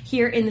show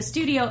here in the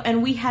studio,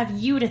 and we have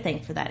you to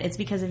thank for that. It's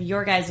because of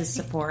your guys'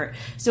 support,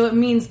 so it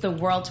means the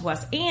world to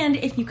us. And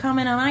if you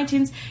comment on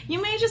iTunes,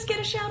 you may just get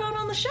a shout out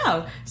on the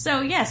show. So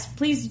yes,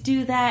 please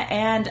do that.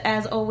 And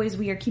as always,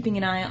 we are keeping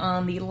an eye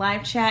on the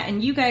live chat,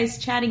 and you guys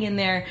chatting in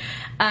there.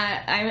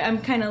 I'm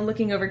kind of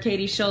looking over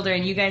Katie's shoulder,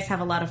 and you guys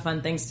have a lot of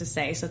fun things to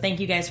say. So thank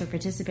you guys for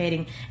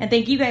participating, and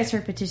thank you guys for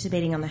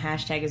participating on the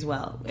hashtag as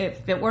well.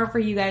 If it weren't for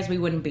you guys, we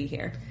wouldn't be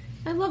here.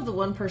 I love the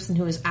one person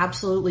who is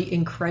absolutely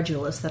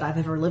incredulous that I've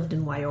ever lived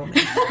in Wyoming.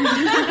 No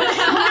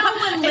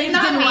one lives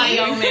in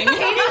Wyoming.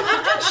 Katie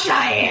lived in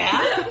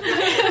Cheyenne.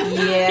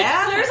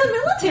 Yeah, there's a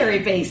military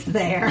base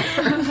there.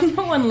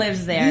 No one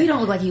lives there. You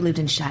don't look like you lived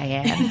in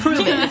Cheyenne.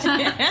 Prove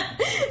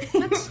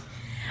it.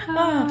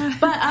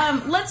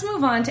 But let's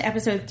move on to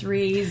episode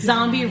 3,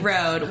 Zombie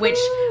Road, which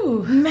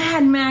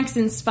Mad Max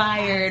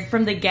inspired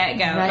from the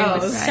get-go. Right, it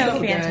was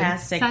so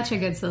fantastic. Such a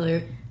good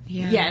salute.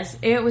 Yeah. Yes,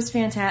 it was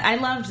fantastic. I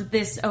loved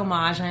this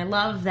homage, and I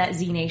love that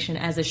Z Nation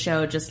as a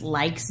show just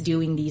likes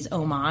doing these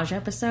homage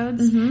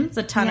episodes. It's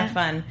a ton of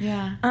fun.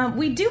 Yeah.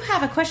 We do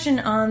have a question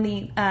on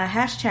the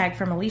hashtag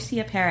from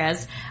Alicia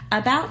Perez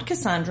about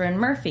Cassandra and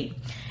Murphy.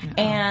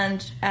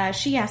 And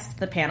she asked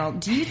the panel,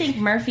 do you think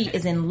Murphy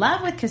is in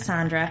love with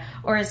Cassandra,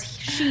 or is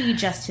she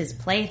just his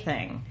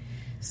plaything?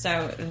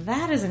 So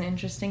that is an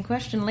interesting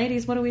question.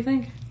 Ladies, what do we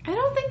think? I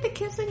don't think the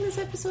kissing this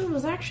episode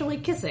was actually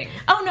kissing.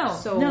 Oh,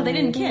 no. No, they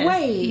didn't kiss.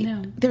 Wait.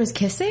 No. There was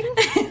kissing?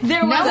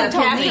 There was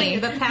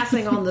The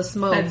passing on the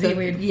smoke. That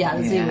Z-weed. Yeah,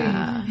 the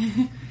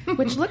Z-weed.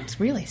 Which looked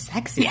really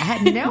sexy. I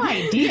had no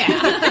idea. But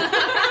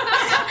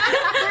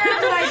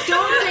I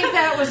don't think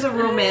that was a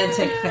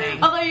romantic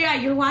thing. Although, yeah,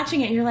 you're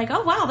watching it and you're like,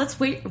 oh, wow, that's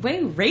way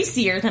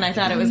racier than I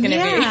thought it was going to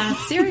Yeah,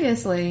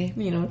 seriously.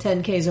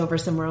 10Ks over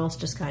somewhere else,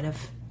 just kind of...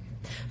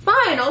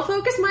 Fine, I'll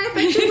focus my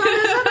affections on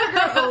this other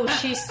girl. Oh,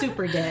 she's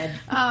super dead.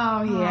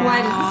 Oh, yeah.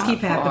 Why does this keep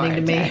happening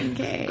to me?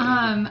 10K.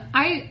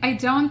 I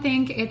don't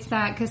think it's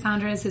that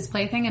Cassandra is his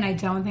plaything, and I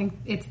don't think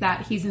it's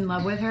that he's in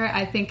love with her.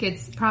 I think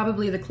it's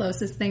probably the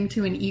closest thing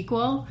to an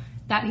equal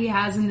that he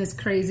has in this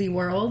crazy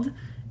world.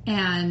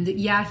 And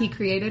yeah, he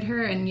created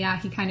her, and yeah,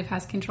 he kind of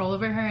has control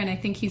over her, and I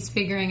think he's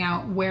figuring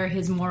out where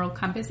his moral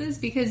compass is,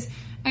 because,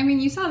 I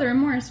mean, you saw the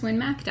remorse when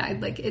Mac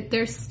died. Like,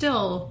 there's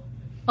still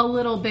a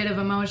little bit of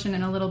emotion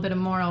and a little bit of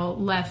moral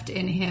left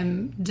in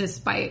him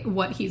despite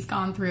what he's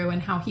gone through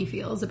and how he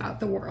feels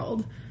about the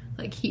world.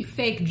 Like, he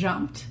fake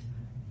jumped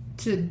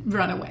to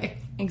run away.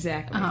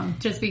 Exactly.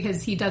 Just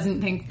because he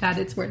doesn't think that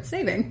it's worth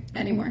saving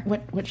anymore.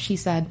 What she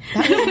said.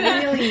 That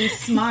was really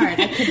smart.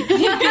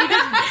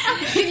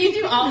 Can you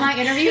do all my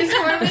interviews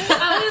for me?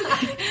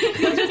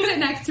 You'll just sit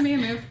next to me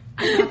and move.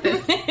 I got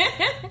this.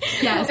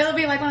 Yes. It'll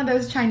be like one of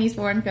those Chinese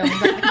foreign films.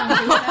 Like the Kung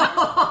Fu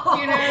stuff.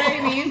 You know what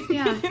I mean?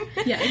 Yeah.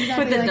 Yeah,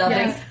 exactly. With the like dubbing.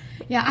 that.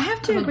 Yeah, I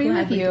have to I'm agree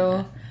glad with we did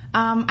you.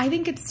 I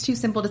think it's too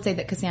simple to say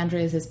that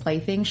Cassandra is his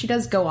plaything. She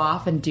does go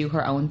off and do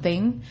her own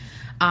thing.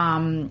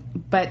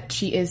 But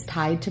she is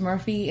tied to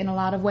Murphy in a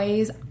lot of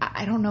ways.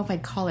 I don't know if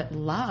I'd call it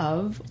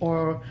love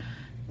or,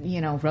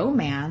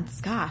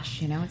 romance.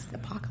 Gosh, it's the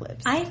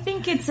apocalypse. I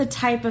think it's a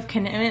type of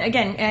connection.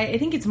 Again, I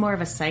think it's more of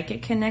a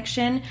psychic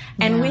connection.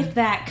 And with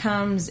that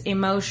comes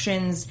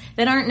emotions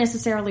that aren't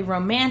necessarily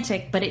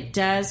romantic, but it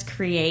does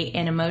create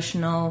an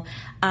emotional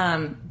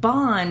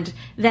bond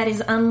that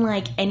is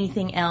unlike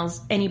anything else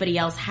anybody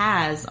else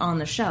has on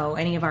the show.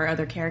 Any of our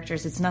other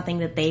characters, it's nothing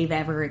that they've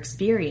ever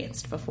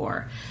experienced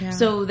before. Yeah.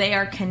 So they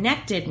are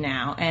connected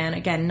now, and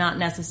again, not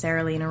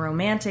necessarily in a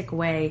romantic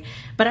way,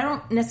 but I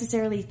don't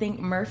necessarily think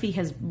Murphy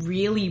has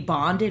really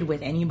bonded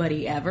with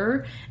anybody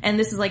ever, and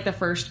this is like the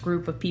first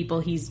group of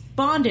people he's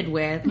bonded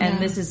with, and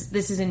this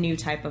is a new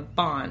type of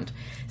bond.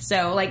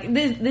 So like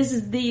this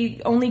is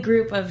the only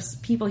group of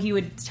people he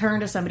would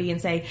turn to somebody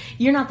and say,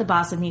 "You're not the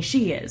boss of me,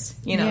 she is,"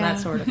 that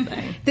sort of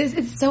thing.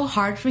 It's so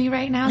hard for me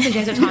right now. So you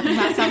guys are talking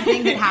about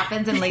something that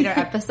happens in later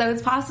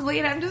episodes, possibly,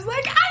 and I'm just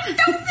like, I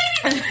don't see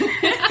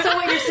it. So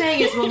what you're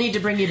saying is we'll need to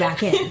bring you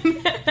back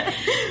in.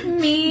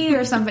 Me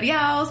or somebody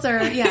else, or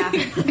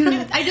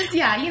I just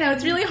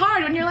it's really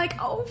hard when you're like,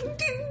 oh,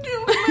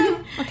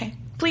 Okay.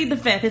 Plead the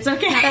fifth. It's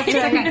okay. That's It's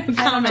okay. no I don't know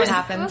comment. what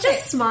happens.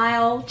 Just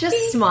smile.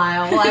 Just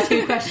smile. We'll ask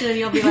you a question and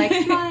you'll be like,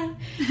 smile.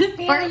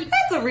 Or,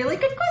 that's a really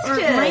good Or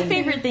question. my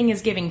favorite thing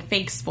is giving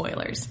fake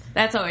spoilers.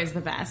 That's always the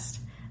best.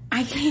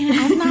 I can't.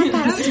 I'm not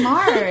that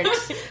smart.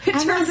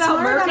 It turns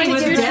out Murphy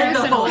was dead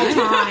the whole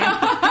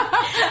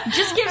time.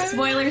 Just give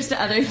spoilers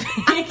to other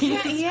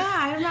things. Yeah,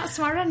 I'm not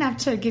smart enough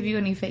to give you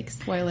any fake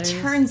spoilers.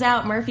 Turns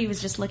out Murphy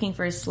was just looking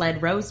for his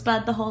sled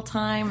Rosebud the whole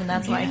time, and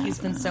that's why he's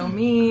been so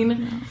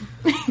mean.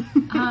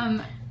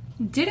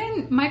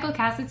 Didn't Michael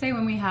Cassett say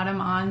when we had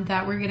him on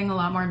that we're getting a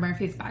lot more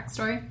Murphy's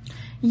backstory?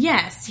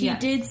 Yes, he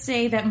Yes. did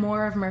say that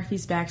more of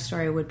Murphy's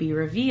backstory would be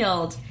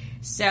revealed.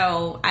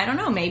 So, I don't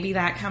know, maybe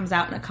that comes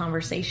out in a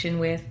conversation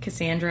with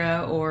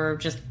Cassandra or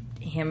just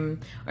him,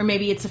 or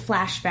maybe it's a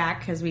flashback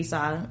because we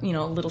saw,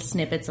 little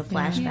snippets of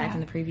flashback in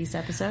the previous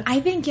episode. I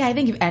think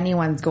if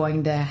anyone's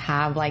going to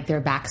have like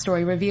their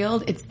backstory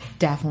revealed, it's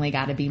definitely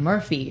got to be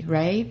Murphy,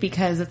 right?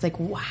 Because it's like,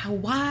 wow,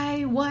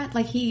 why, what?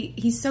 Like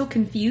he's so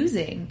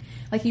confusing.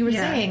 Like you were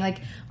saying, like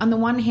on the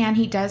one hand,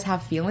 he does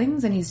have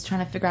feelings and he's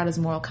trying to figure out his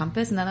moral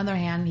compass, and on the other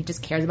hand, he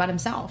just cares about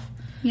himself.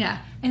 Yeah.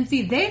 And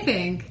see, they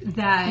think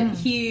that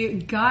he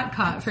got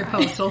caught for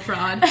postal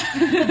fraud, but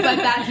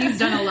that he's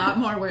done a lot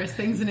more worse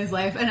things in his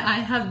life. And I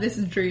have this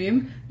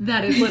dream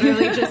that is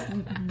literally just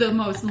the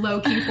most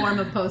low-key form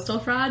of postal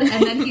fraud.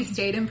 And then he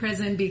stayed in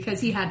prison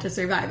because he had to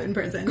survive in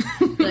prison.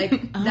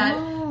 Like that,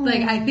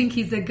 like I think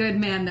he's a good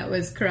man that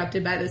was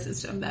corrupted by the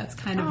system. That's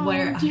kind of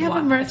where Do you have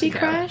a Murphy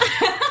crush?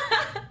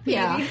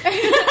 Yeah. Maybe.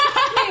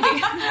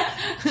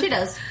 She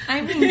does.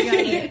 I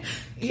mean,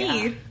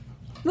 Keith.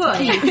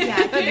 Well,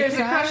 Yeah, there's a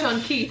crush on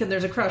Keith and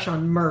there's a crush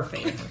on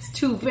Murphy. It's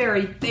two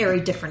very, very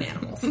different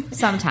animals.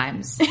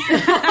 Sometimes.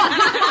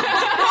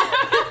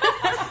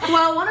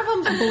 Well, one of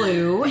them's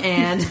blue,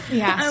 and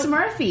Yeah.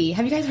 Smurfy.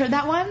 Have you guys heard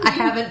that one? I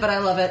haven't, but I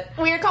love it.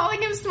 We're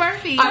calling him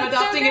Smurfy. I'm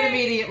adopting it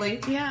immediately.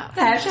 Yeah.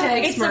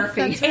 Hashtag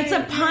Smurfy. It's a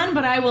pun,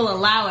 but I will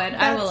allow it.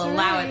 I will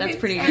allow it. That's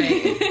pretty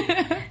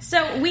great.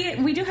 So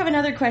we do have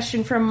another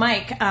question from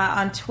Mike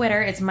on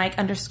Twitter. It's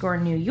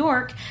Mike_New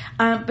York.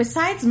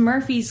 Besides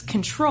Murphy's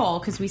control,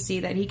 because we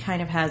see that he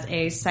kind of has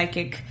a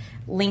psychic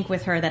link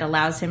with her that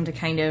allows him to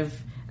kind of,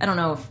 I don't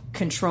know if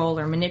control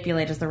or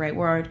manipulate is the right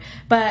word,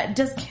 but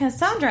does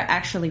Cassandra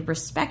actually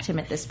respect him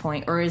at this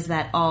point, or is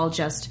that all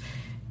just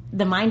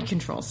the mind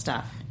control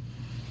stuff?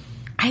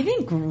 I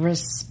think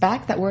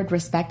respect, that word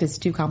respect is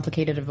too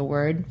complicated of a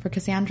word for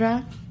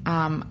Cassandra.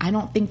 I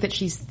don't think that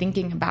she's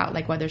thinking about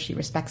like whether she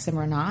respects him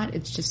or not.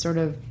 It's just sort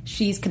of,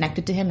 she's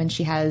connected to him and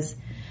she has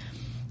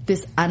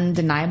this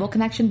undeniable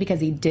connection because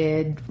he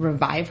did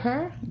revive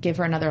her, give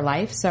her another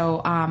life.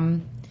 So,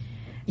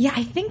 yeah,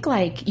 I think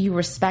like you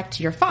respect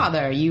your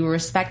father, you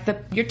respect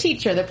your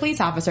teacher, the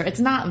police officer. It's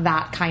not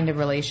that kind of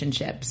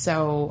relationship.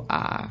 So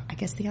I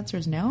guess the answer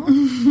is no.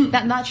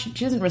 She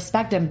doesn't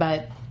respect him,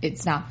 but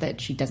it's not that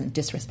she doesn't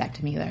disrespect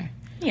him either.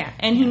 Yeah,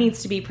 and he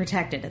needs to be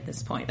protected at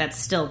this point. That's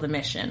still the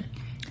mission.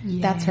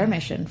 That's her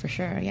mission for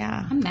sure.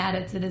 Yeah. I'm mad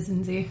at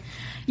Citizen Z.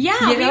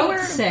 Yeah,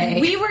 You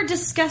we were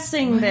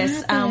discussing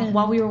this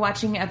while we were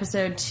watching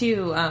episode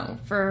 2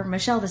 for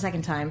Michelle the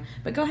second time.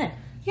 But go ahead.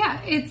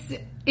 Yeah,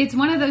 it's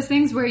one of those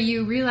things where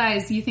you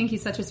realize you think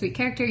he's such a sweet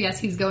character. Yes,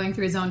 he's going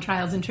through his own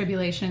trials and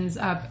tribulations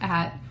up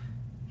at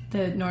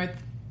the North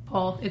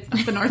Pole. It's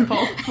not the North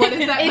Pole. What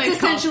is that It's place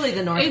essentially called?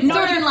 the North It's Pole.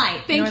 sort of- Northern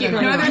Light. Thank you.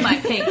 Northern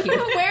Light. Thank you.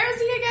 Where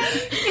is he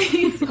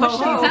again? He's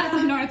at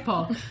the North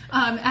Pole,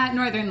 at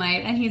Northern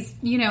Light, and he's,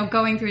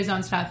 going through his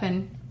own stuff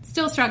and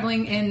still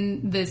struggling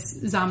in this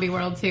zombie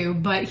world too.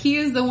 But he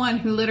is the one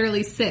who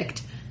literally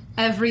sicked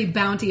every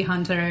bounty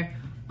hunter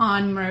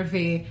on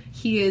Murphy.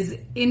 He is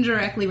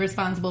indirectly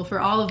responsible for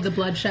all of the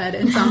bloodshed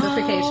and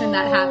zombification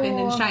that happened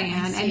in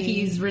Cheyenne, and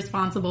he's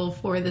responsible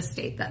for the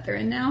state that they're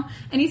in now.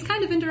 And he's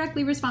kind of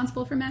indirectly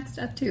responsible for Mac's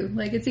death too.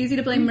 Like, it's easy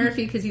to blame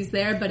Murphy because he's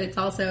there, but it's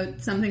also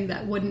something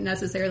that wouldn't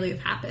necessarily have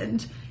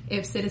happened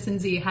if Citizen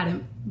Z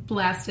hadn't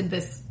blasted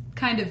this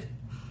kind of,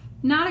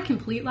 not a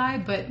complete lie,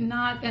 but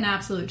not an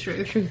absolute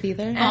truth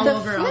either. all The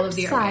over all of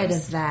the flip side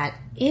airwaves. of that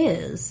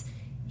is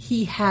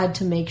he had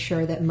to make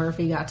sure that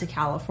Murphy got to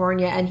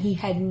California, and he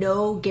had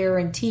no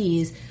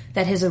guarantees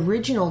that his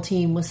original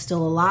team was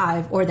still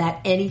alive or that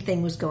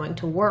anything was going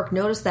to work.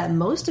 Notice that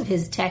most of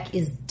his tech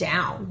is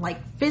down, like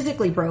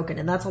physically broken,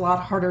 and that's a lot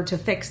harder to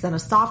fix than a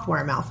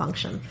software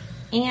malfunction.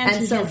 And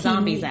he has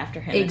zombies after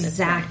him at this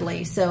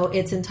Exactly. So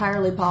it's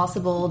entirely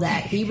possible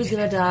that he was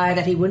going to die,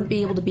 that he wouldn't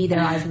be able to be their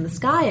eyes in the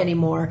sky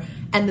anymore,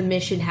 and the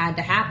mission had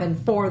to happen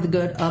for the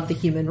good of the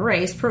human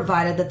race,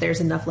 provided that there's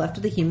enough left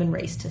of the human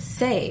race to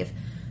save.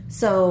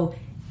 So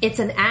it's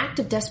an act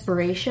of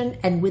desperation,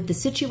 and with the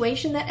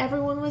situation that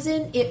everyone was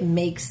in, it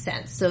makes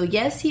sense. So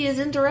yes, he is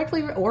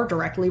indirectly or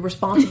directly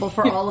responsible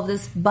for all of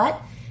this,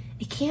 but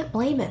you can't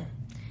blame him.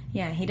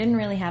 Yeah, he didn't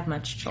really have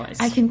much choice.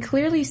 I can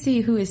clearly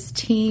see who is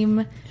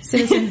Team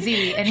Citizen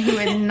Z and who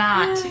is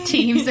not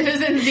Team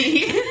Citizen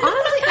Z.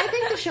 Honestly, I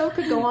think the show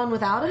could go on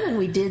without him, and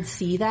we did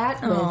see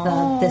that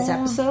with this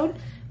episode.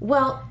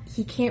 well,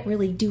 he can't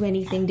really do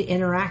anything to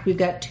interact. We've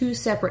got two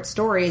separate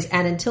stories,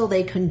 and until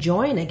they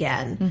conjoin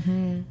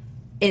again,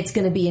 it's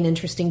going to be an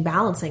interesting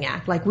balancing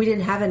act. Like, we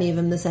didn't have any of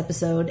them this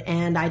episode,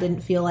 and I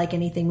didn't feel like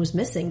anything was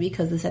missing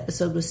because this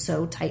episode was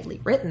so tightly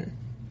written.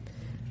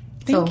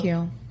 Thank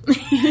you.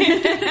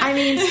 I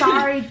mean,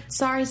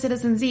 sorry,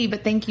 Citizen Z,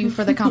 but thank you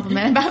for the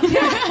compliment about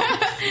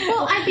that.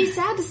 Well, I'd be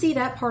sad to see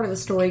that part of the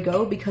story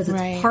go because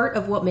it's part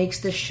of what makes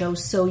this show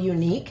so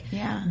unique.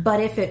 Yeah. But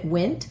if it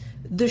went,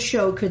 the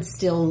show could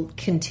still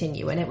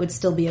continue and it would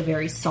still be a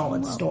very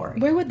solid story.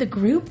 Where would the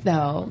group,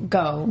 though,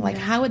 go? Like,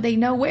 how would they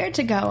know where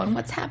to go and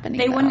what's happening?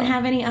 They wouldn't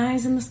have any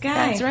eyes in the sky.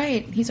 That's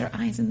right. These are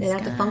eyes in the They'd sky.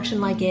 have to function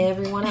like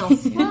everyone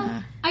else.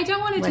 Well, I don't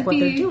want it Like to what be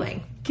they're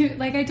doing.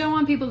 Like, I don't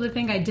want people to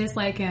think I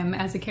dislike him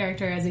as a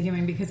character, as a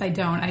human, because I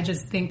don't. I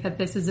just think that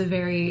this is a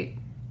very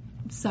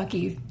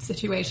sucky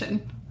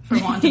situation, for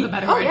want of a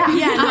better word.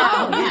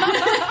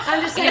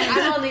 I'm just saying,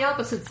 I'm on the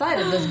opposite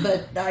side of this,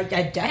 but I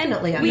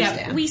definitely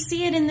understand. We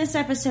see it in this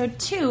episode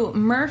too.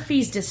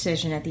 Murphy's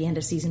decision at the end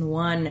of season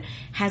 1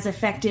 has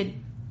affected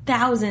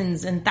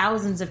thousands and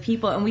thousands of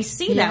people, and we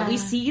see that. We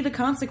see the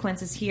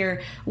consequences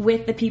here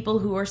with the people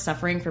who are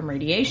suffering from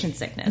radiation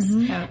sickness.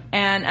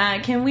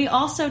 And can we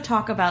also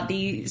talk about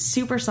the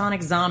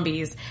supersonic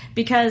zombies?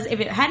 Because if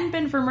it hadn't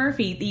been for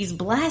Murphy, these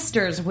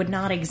blasters would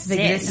not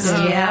exist.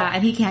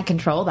 And he can't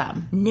control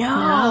them.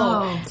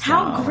 No.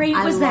 How great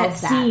was that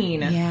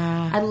scene?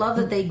 Yeah. I love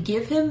that they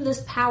give him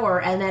this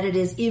power and that it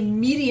is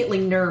immediately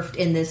nerfed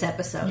in this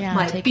episode. Yeah,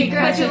 like, taking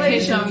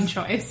Congratulations. His own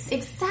choice.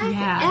 Exactly.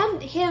 Yeah.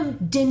 And him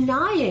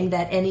denying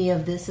that any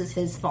of this is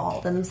his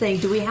fault. And I'm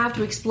saying, do we have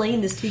to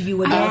explain this to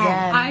you again?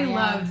 I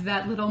loved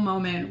that little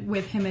moment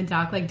with him and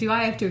Doc. Like, do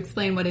I have to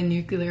explain what a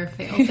nuclear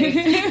failsafe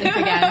is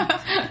again?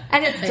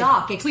 And it's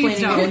Doc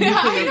explaining what a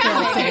nuclear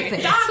failsafe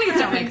is. Please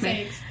don't make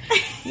me.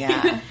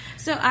 Yeah.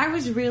 So I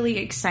was really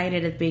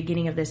excited at the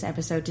beginning of this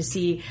episode to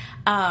see,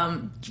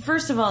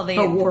 first of all, they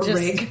A war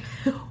rig.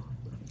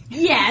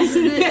 Yes,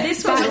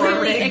 this was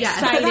really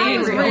exciting. That It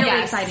was was really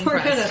real. exciting We're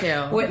for us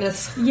gonna too.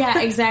 witness.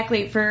 Yeah,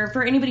 exactly.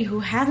 For anybody who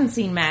hasn't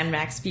seen Mad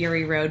Max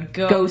Fury Road,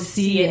 Go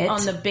see see it it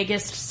on the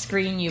biggest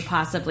screen you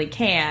possibly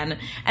can,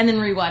 and then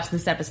rewatch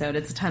this episode.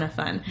 It's a ton of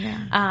fun.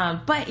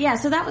 But yeah,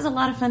 so that was a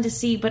lot of fun to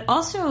see. But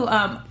also,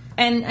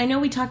 and I know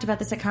we talked about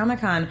this at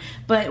Comic-Con,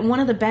 but one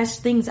of the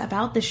best things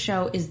about this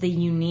show is the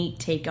unique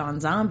take on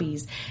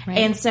zombies. Right.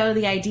 And so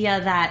the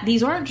idea that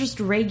these aren't just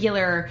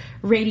regular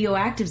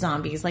radioactive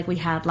zombies like we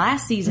had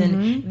last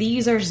season.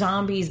 These are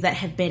zombies that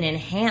have been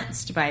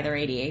enhanced by the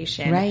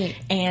radiation. Right.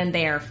 And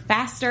they are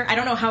faster. I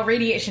don't know how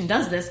radiation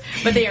does this,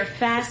 but they are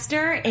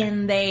faster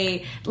and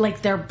they,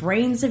 like, their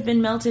brains have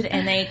been melted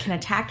and they can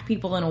attack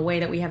people in a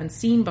way that we haven't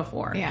seen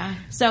before. Yeah.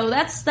 So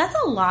that's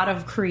a lot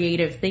of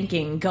creative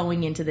thinking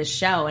going into this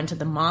show and to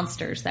the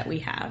monsters that we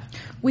have.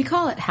 We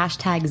call it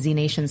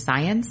 #ZNation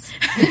Science.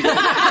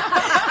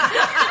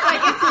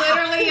 Like, it's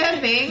literally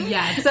a thing.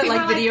 Yes. Is that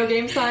like video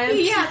game science?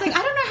 Yeah, it's like,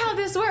 I don't know how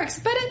this works,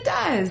 but it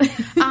does.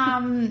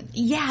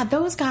 Yeah,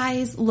 those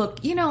guys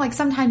look, you know, like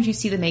sometimes you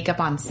see the makeup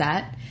on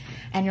set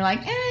and you're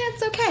like,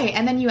 it's okay.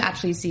 And then you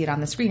actually see it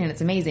on the screen and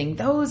it's amazing.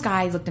 Those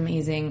guys looked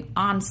amazing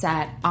on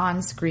set,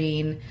 on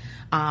screen.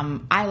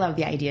 I love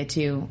the idea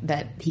too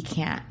that he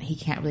can't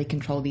really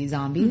control these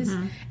zombies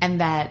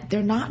and that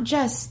they're not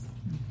just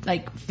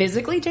like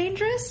physically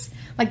dangerous.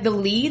 Like the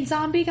lead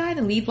zombie guy,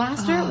 the lead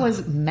blaster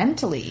was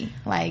mentally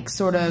like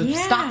sort of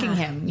stalking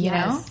him, you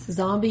know?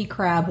 Zombie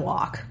crab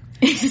walk.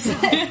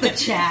 Says the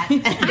chat.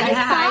 And I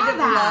kind of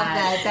love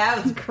that.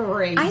 That was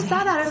crazy. I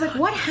saw that. I was like,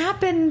 what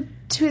happened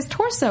to his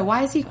torso?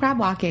 Why is he crab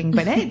walking?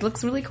 But hey, it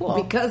looks really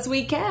cool. Because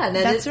we can.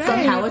 And That's right.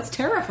 somehow it's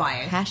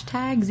terrifying.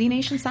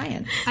 #ZNation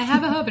Science. I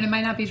have a hope, and it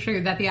might not be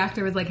true, that the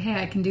actor was like, hey,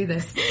 I can do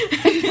this. Do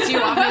you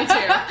want me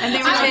to? And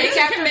they were Take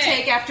after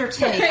take after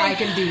take, I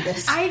can do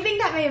this. I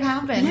think that may have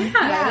happened.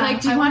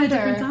 like, do you want a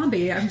different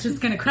zombie? I'm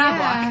just going to crab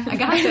walk. I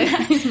got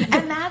this.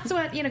 And that's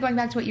what, you know, going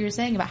back to what you were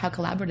saying about how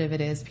collaborative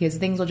it is, because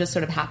things will just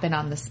sort of happen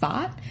on the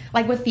spot.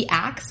 Like with the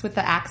axe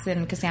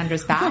in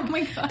Cassandra's back. Oh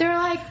my God. They're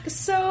like,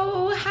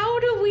 so how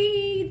do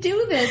we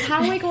do this?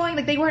 How are we going?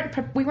 Like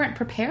we weren't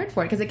prepared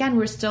for it. Because again,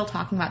 we're still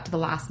talking about to the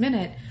last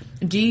minute.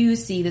 Do you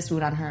see this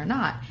wound on her or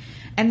not?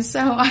 And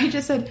so I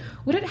just said,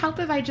 would it help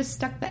if I just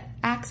stuck the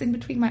axe in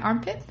between my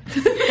armpit?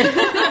 And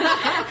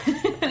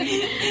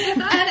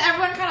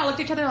everyone kind of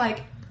looked at each other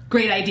like,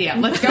 great idea.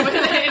 Let's go with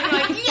it. And we're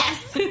like, yes.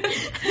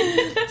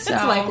 It's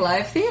like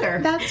live theater.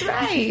 That's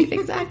right.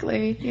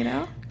 Exactly. You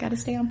know, got to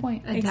stay on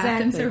point.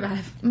 Adapt and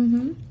survive.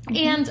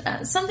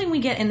 And something we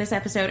get in this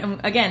episode,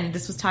 and again,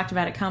 this was talked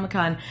about at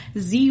Comic-Con,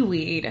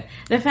 Z-weed.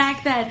 The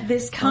fact that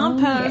this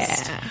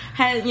compost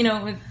has, you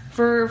know,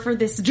 for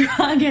this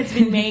drug has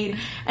been made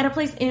at a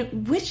place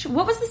in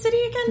what was the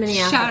city again?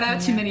 Minneapolis. Shout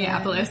out to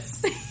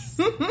Minneapolis.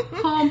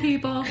 Home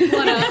people. What up?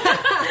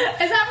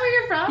 Is that where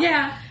you're from?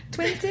 Yeah.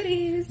 Twin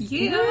Cities.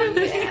 Yeah. And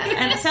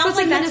it sounds It's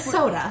like like that's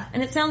Minnesota.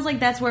 and it sounds like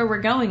that's where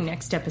we're going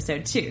next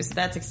episode too. So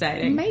that's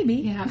exciting. Maybe.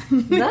 Yeah.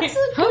 That's a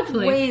good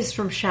Hopefully. ways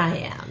from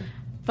Cheyenne.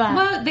 But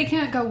well, they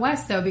can't go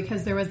west though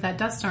because there was that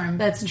dust storm.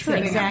 That's true.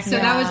 Exactly. So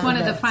that was one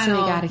of the So final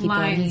you gotta keep going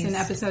lines in east.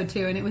 episode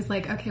 2, and it was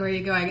like, okay, where are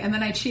you going? And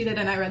then I cheated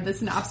and I read the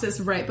synopsis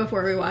right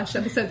before we watched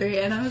episode 3,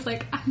 and I was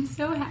like, I'm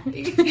so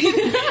happy.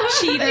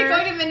 Cheater. They're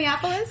going to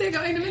Minneapolis. They're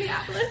going to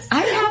Minneapolis.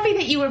 I'm happy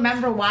that you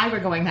remember why we're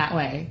going that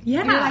way.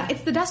 Yeah. You're like,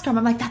 it's the dust storm.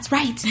 I'm like, that's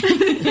right.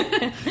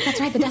 That's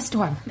right, the dust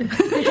storm.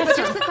 It's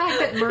just the fact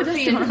that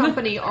Murphy and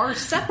company are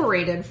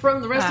separated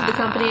from the rest of the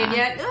company, and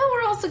yet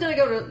we're also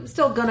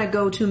still gonna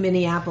go to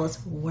Minneapolis.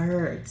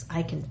 Words,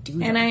 I can do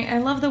that. And I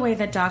love the way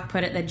that Doc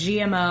put it, that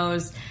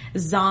GMOs,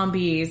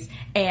 zombies,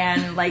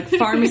 and like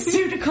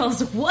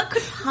pharmaceuticals, what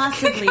could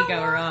possibly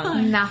go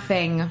wrong?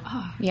 Nothing.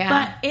 Yeah.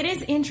 But it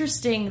is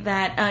interesting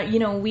that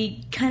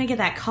we kind of get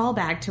that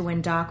callback to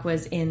when Doc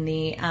was in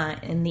the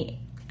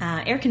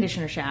air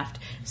conditioner shaft,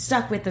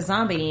 stuck with the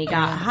zombie, and he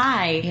got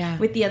high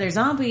with the other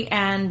zombie,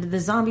 and the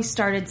zombie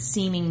started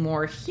seeming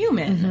more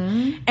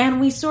human. And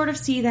we sort of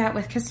see that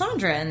with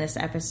Cassandra in this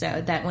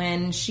episode, that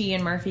when she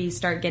and Murphy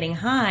start getting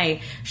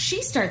high,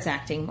 she starts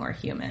acting more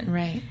human.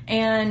 Right.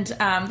 And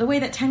the way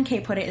that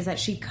 10K put it is that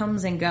she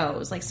comes and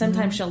goes. Like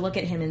sometimes she'll look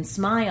at him and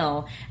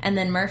smile, and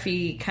then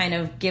Murphy kind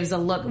of gives a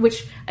look,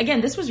 which again,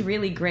 this was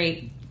really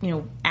great,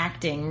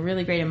 acting,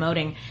 really great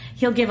emoting.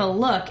 He'll give a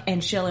look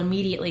and she'll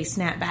immediately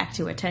snap back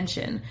to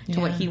attention to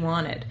what he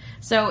wanted.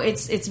 So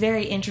it's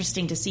very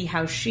interesting to see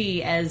how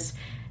she, as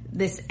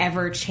this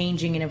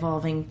ever-changing and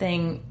evolving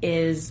thing,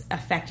 is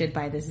affected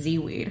by this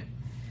Z-weed.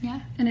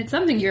 Yeah, and it's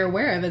something you're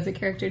aware of as a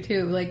character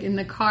too. Like in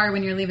the car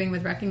when you're leaving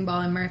with Wrecking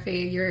Ball and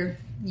Murphy,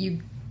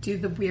 you do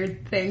the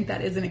weird thing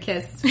that isn't a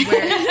kiss, where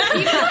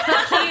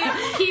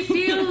he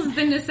feels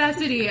the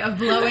necessity of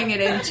blowing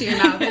it into your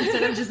mouth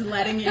instead of just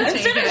letting you take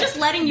Instead it. of just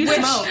letting you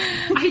smoke.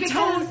 I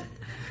don't.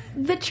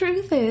 The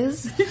truth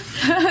is,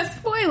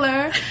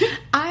 spoiler,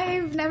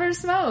 I've never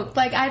smoked.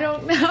 Like, I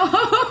don't know. Okay.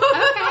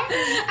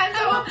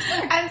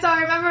 And so I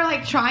remember,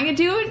 like, trying to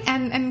do it,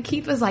 and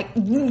Keith was like,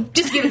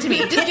 just give it to me.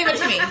 Just give it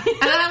to me. And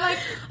then I'm like,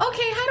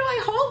 okay, how do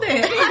I hold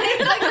it?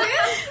 Like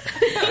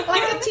this?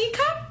 Like a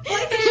teacup?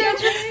 Like a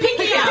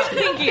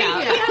Pinky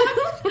out.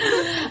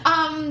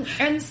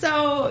 And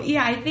so,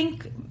 yeah, I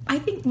think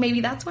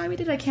maybe that's why we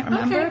did it. I can't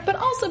remember. Okay. But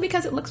also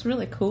because it looks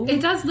really cool.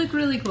 It does look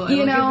really cool. I You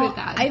will know, give it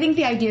that. I think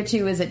the idea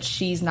too is that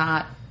she's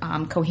not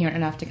coherent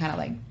enough to kind of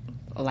like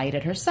light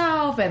it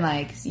herself and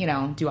like,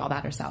 do all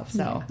that herself.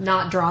 So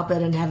not drop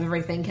it and have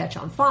everything catch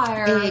on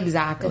fire.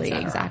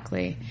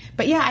 Exactly.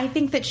 But yeah, I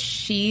think that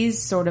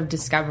she's sort of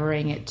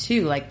discovering it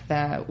too, like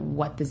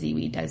what the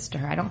Z-weed does to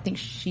her. I don't think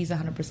she's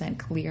 100%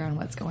 clear on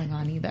what's going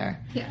on either.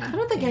 Yeah. I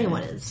don't think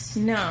anyone is.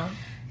 No.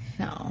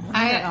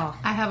 I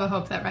have a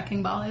hope that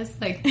Wrecking Ball is.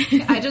 Like,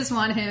 I just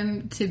want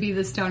him to be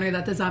the stoner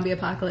that the zombie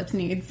apocalypse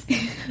needs.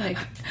 Like,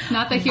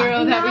 not the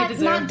hero that we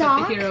deserve, not but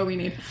Doc. the hero we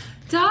need.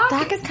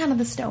 Doc is kind of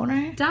the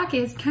stoner. Doc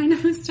is kind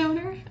of a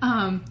stoner.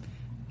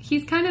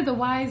 He's kind of the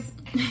wise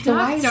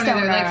wise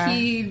stoner. Like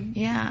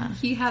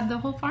he had the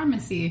whole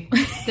pharmacy.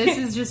 This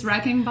is just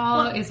Wrecking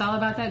Ball. It's all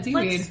about that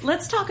Z-weed.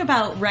 Let's talk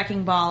about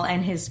Wrecking Ball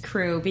and his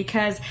crew,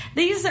 because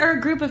these are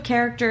a group of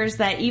characters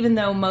that, even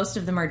though most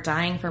of them are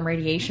dying from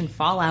radiation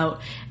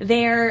fallout,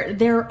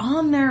 they're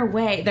on their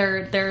way.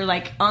 They're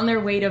like on their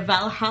way to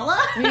Valhalla.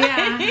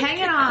 Yeah,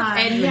 hanging on.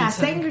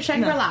 And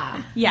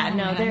Shangri-La.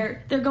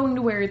 They're going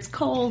to where it's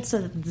cold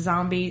so that the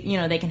zombie,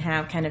 they can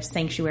have kind of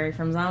sanctuary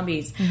from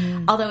zombies.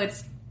 Although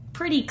it's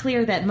pretty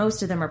clear that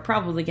most of them are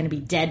probably going to be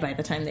dead by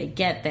the time they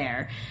get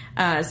there.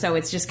 So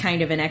it's just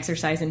kind of an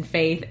exercise in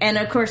faith. And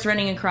of course,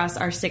 running across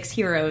our 6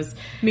 heroes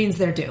means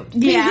they're doomed.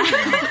 Yeah.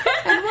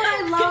 And what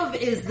I love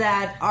is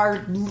that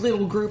our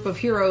little group of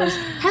heroes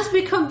has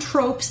become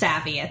trope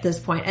savvy at this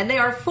point, and they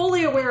are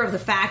fully aware of the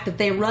fact that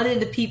they run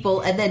into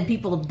people and then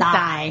people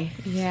die.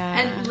 Yeah.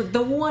 And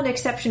the one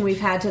exception we've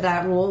had to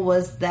that rule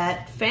was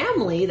that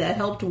family that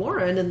helped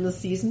Warren in the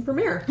season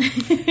premiere.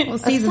 Well,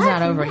 season's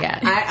not over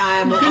yet. Believe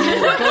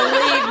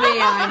me,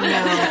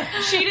 I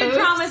know. She did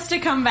promise to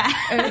come back.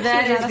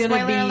 That is going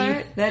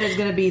spoiler alert?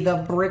 to be the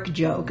brick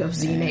joke of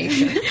Z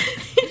Nation.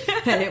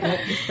 And it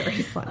won't be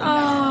very funny.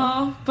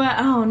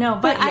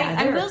 But yeah,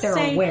 I will they're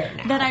say aware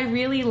now. that I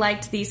really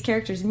liked these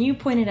characters, and you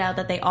pointed out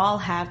that they all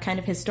have kind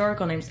of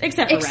historical names,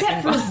 except for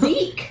Wrecking Ball.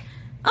 Zeke.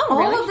 Oh,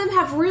 really? All of them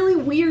have really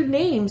weird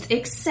names,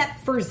 except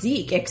for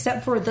Zeke,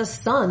 except for the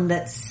son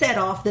that set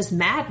off this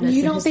madness.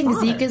 You in don't his think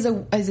father. Zeke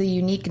is a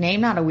unique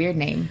name, not a weird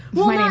name?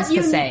 Well, My name's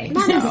Kasey.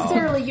 Not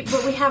necessarily,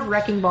 but we have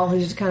Wrecking Ball,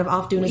 who's just kind of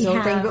off doing his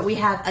own thing. have- But we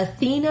have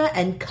Athena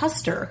and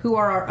Custer, who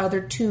are our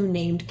other 2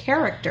 named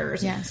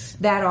characters. Yes.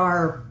 That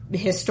are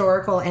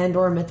historical and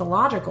or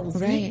mythological. Right.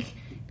 Zeke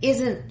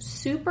isn't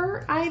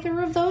super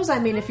either of those. I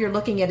mean, if you're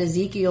looking at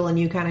Ezekiel and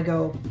you kind of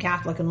go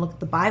Catholic and look at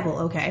the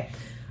Bible, okay.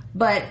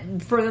 But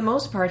for the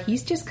most part,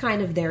 he's just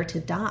kind of there to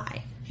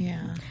die.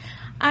 Yeah.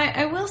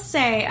 I will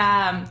say,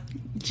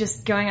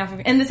 just going off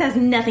of, and this has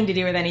nothing to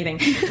do with anything,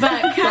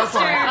 but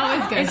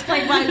Custer is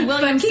played by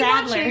William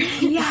Sadler.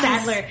 Yes.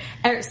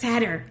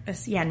 Sadler.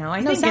 Yeah, no,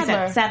 I No, think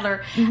Sadler. it's Sadler.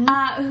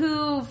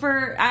 Who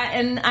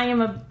and I am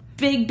a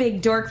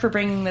big dork for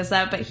bringing this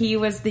up, but he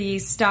was the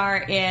star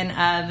in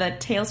the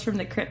Tales from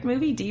the Crypt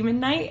movie, Demon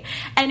Knight,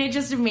 and it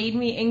just made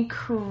me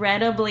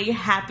incredibly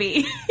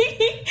happy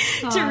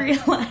to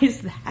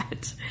realize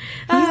that.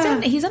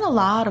 He's done a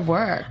lot of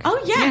work.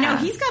 Oh, yeah, no,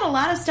 he's got a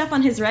lot of stuff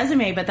on his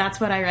resume, but that's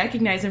what I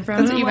recognize him from.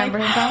 That's what you remember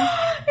him from?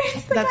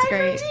 It's the That's guy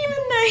great. from Demon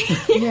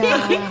Knight.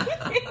 Yeah.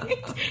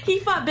 He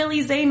fought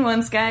Billy Zane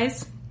once,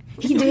 guys.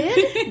 He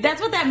did? That's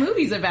what that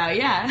movie's about,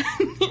 yeah.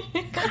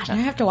 Gosh, I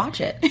have to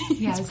watch it.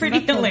 Yeah, It's pretty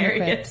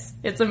hilarious.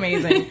 It's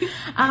amazing.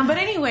 But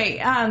anyway,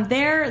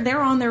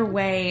 they're on their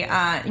way.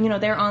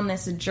 They're on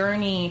this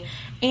journey,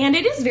 and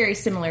it is very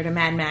similar to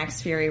Mad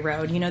Max Fury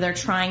Road. They're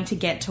trying to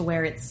get to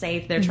where it's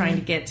safe. They're trying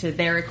to get to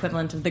their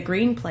equivalent of the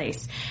Green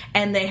Place,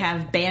 and they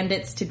have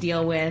bandits to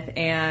deal with,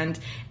 and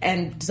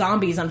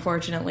zombies,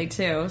 unfortunately,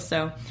 too.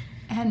 So,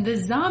 And the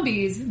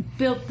zombies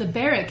built the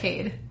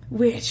barricade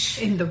which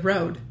in the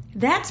road.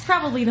 that's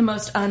probably the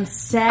most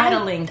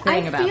unsettling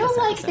thing about this I feel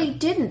like episode. they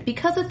didn't,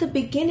 because at the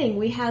beginning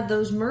we had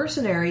those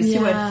mercenaries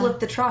who had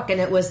flipped the truck,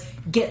 and it was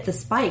get the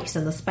spikes,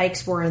 and the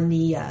spikes were in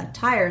the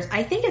tires.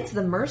 I think it's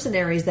the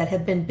mercenaries that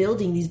have been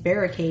building these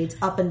barricades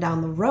up and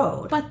down the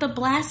road. But the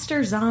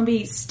blaster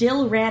zombie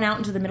still ran out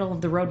into the middle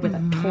of the road with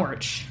a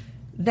torch.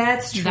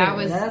 That's true. That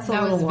was That's a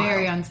little wild.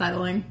 very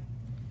unsettling.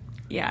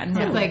 Yeah,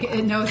 no. Like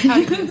it knows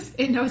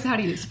how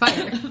to use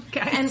fire.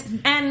 Guys.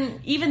 And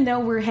even though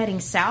we're heading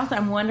south,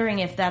 I'm wondering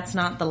if that's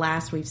not the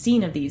last we've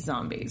seen of these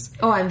zombies.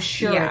 Oh, I'm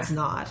sure Yeah. it's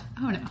not.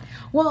 Oh no.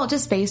 Well,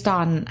 just based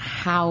on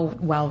how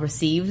well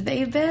received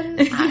they've been,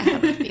 I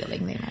have a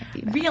feeling they might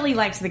be back. Really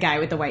likes the guy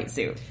with the white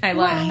suit. I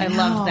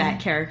loved that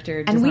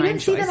character design And we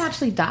didn't see choice. them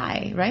actually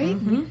die,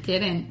 right?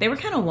 Didn't. They were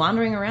kind of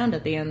wandering around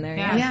at the end there.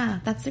 Yeah. Yeah,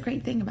 that's the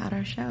great thing about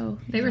our show.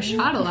 They were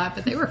shot a lot,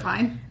 but they were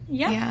fine.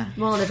 Yeah. Yeah.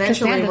 Well, and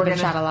eventually Cassandra's we're been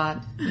gonna shot a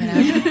lot.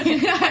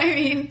 You know? I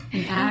mean,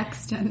 An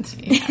accident.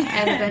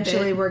 and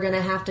eventually we're going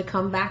to have to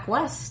come back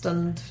west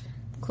and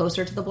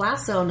closer to the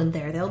blast zone, and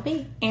there they'll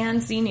be.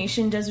 And Z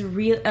Nation does a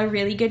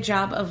really good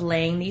job of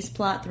laying these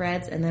plot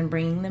threads and then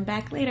bringing them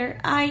back later,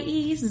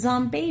 i.e.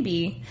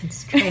 Zombaby.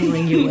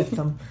 Strangling you with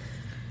them.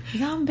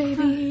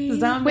 Zombaby.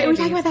 Zombabies. Wait, we're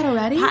talking about that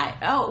already?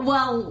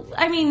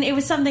 I mean, it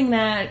was something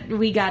that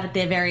we got at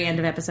the very end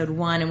of episode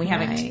 1, and we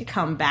haven't Right.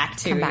 come back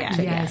to Come back yet.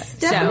 to it yet. Yes.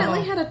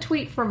 Definitely had a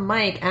tweet from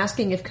Mike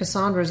asking if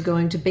Cassandra's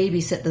going to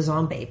babysit the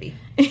Zombaby.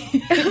 You could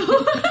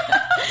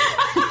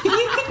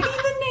be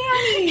the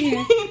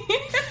nanny.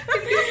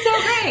 It's so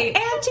great.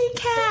 Auntie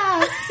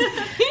Cass.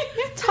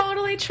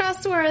 Totally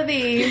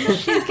trustworthy.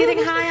 She's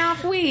getting high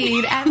off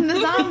weed, and the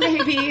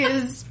Zombaby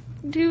is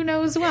who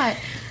knows what.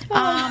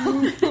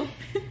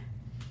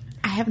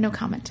 I have no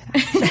comment to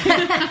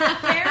that.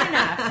 Fair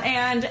enough.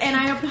 And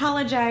I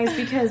apologize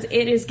because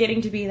it is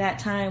getting to be that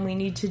time we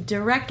need to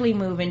directly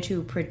move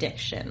into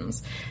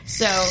predictions.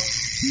 So,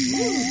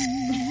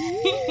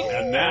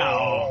 And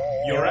now,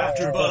 your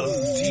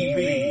AfterBuzz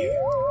TV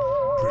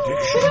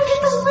prediction.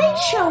 The Late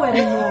Show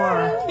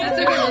anymore. That's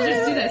okay. We'll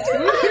just do this.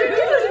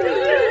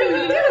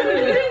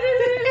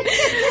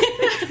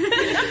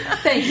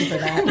 Thank you for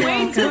that.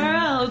 Wayne's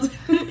World.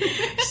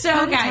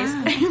 So,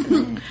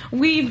 guys,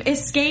 we've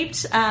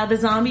escaped the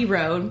zombie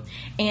road,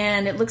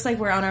 and it looks like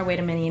we're on our way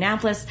to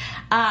Minneapolis.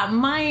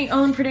 My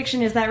own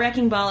prediction is that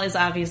Wrecking Ball is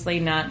obviously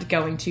not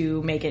going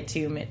to make it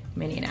to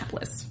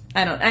Minneapolis.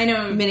 I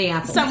know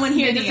Minneapolis. Someone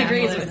here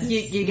disagrees Minneapolis.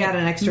 with You got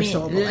an extra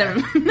syllable there. I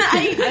like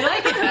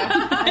it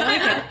though. I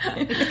like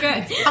it. It's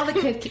good. All the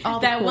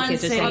That cool one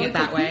kids are city. saying it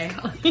that way.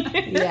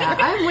 Yeah,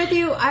 I'm with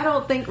you. I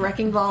don't think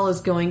Wrecking Ball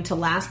is going to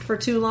last for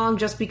too long,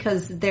 just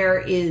because there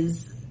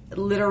is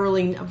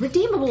literally...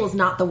 Redeemable is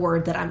not the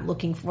word that I'm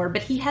looking for,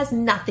 but he has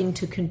nothing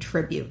to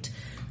contribute.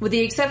 With the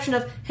exception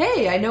of,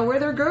 hey, I know where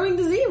they're growing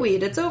the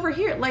seaweed. It's over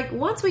here. Like,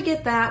 once we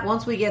get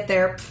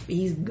there,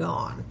 he's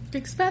gone.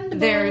 Expendable.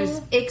 There's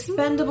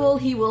Expendable.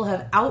 He will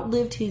have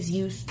outlived his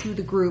use to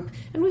the group,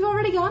 and we've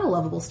already got a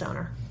lovable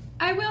stoner.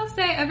 I will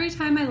say every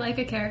time I like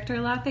a character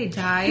a lot, they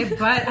die,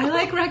 but I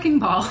like Wrecking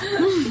Ball.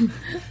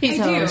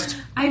 He's I host.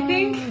 do. I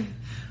think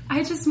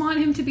I just want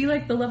him to be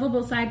like the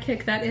lovable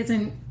sidekick that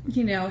isn't,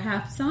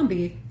 half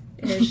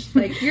zombie-ish.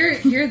 Like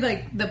you're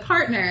like the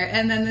partner,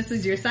 and then this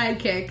is your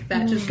sidekick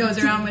that just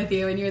goes around with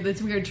you, and you're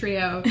this weird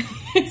trio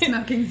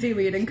smoking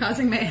seaweed and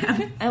causing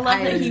mayhem. I love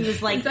that he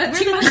was like, Is that we're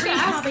too the much to three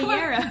ask for?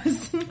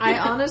 caballeros. I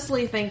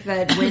honestly think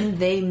that when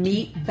they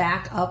meet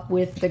back up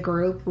with the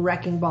group,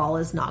 Wrecking Ball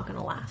is not going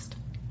to last.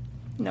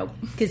 Nope.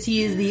 Because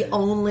he is the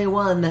only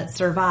one that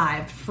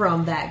survived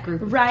from that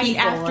group of Right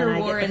people, after and I get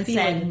the Warren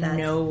feeling said that's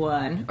no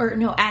one. Or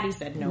no, Addie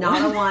said no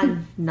Not one. a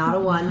one. Not a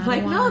one.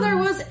 Like, no, there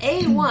was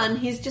a one.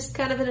 He's just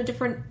kind of in a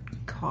different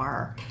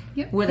car.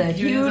 Yep. With a He's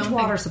doing his huge own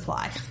water thing.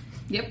 supply.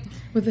 Yep.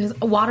 With his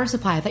water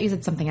supply. I thought you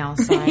said something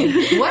else. Sorry.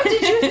 What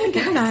did you think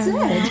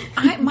I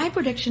said? My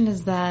prediction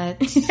is that...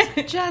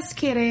 just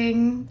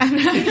kidding. I'm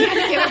not going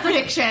to give a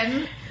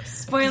prediction.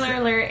 Spoiler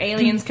alert,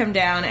 aliens come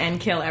down and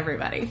kill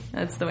everybody.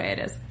 That's the way it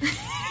is.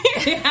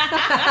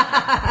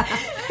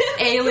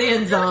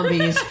 Alien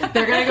zombies.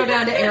 They're going to go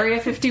down to Area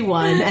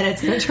 51, and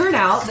it's going to turn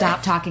out...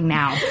 Stop talking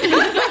now. Just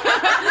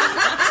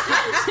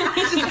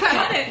cut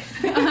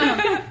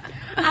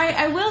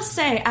I will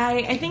say,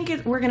 I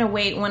think we're going to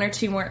wait 1 or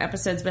 2 more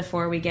episodes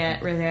before we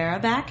get Rivera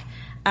back.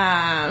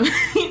 And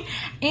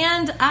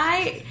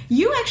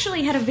you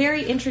actually had a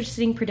very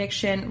interesting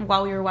prediction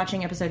while we were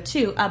watching episode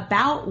 2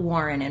 about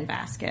Warren and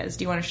Vasquez.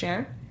 Do you want to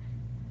share?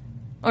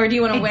 Or do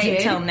you want to wait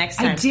until next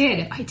time?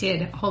 I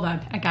did. Hold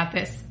on. I got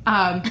this.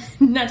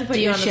 Not to put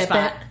you on the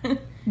spot.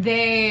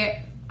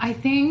 I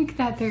think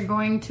that they're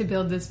going to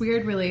build this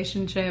weird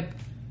relationship.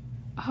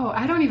 Oh,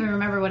 I don't even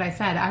remember what I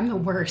said. I'm the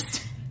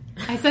worst.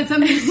 I said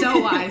something so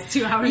wise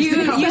 2 hours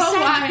ago.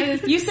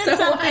 You said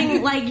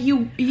something like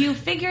you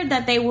figured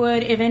that they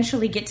would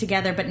eventually get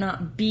together but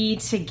not be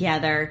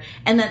together,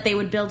 and that they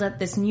would build up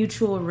this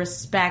mutual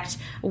respect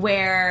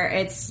where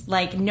it's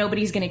like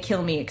nobody's going to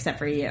kill me except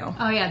for you.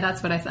 Oh yeah,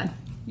 that's what I said.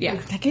 Yeah.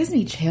 That gives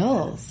me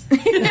chills. Wow.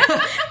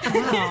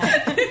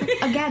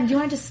 Again, do you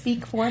want to just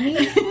speak for me? We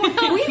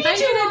need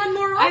you on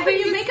more often.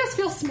 You make us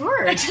feel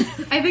smart.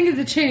 I think it's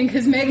a chain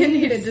because Megan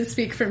needed to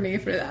speak for me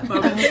for that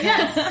moment.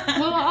 Yes.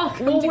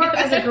 We'll work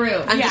as a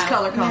group. I'm just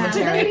color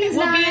commentary.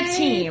 We'll be a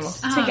team.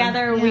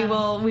 Together we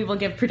will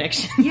give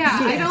predictions. Yeah,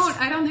 yes.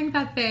 I don't think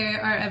that they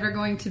are ever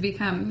going to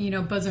become,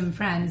 bosom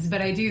friends,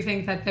 but I do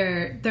think that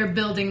they're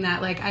building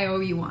that, like, I owe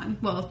you one.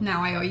 Well,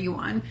 now I owe you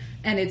one.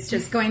 And it's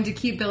just going to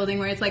keep building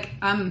where it's like,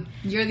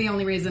 you're the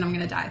only reason I'm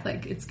going to die.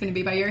 Like, it's going to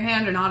be by your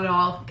hand or not at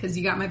all because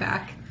you got my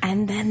back.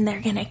 And then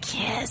they're going to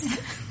kiss.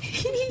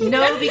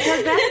 No,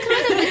 because that's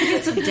kind of a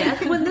kiss of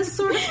death when this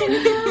sort of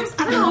thing goes.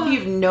 I don't know if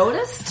you've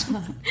noticed.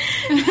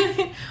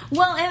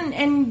 Well,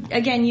 and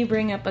again, you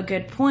bring up a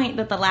good point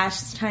that the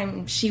last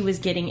time she was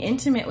getting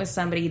intimate with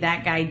somebody,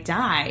 that guy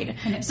died.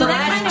 So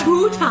that's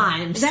 2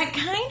 times. That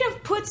kind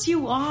of puts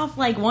you off,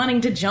 like,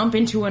 wanting to jump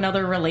into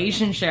another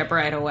relationship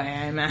right away,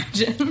 I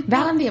imagine.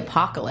 That and the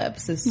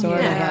apocalypse is sort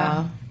of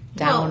a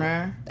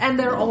downer. Well, and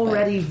they're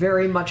already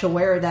very much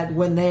aware that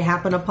when they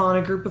happen upon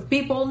a group of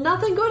people,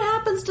 nothing good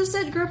happens to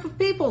said group of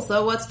people.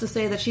 So what's to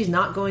say that she's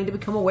not going to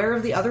become aware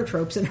of the other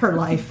tropes in her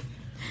life?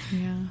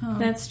 Yeah,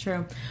 that's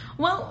true.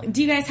 Well,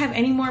 do you guys have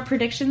any more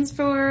predictions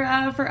for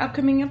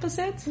upcoming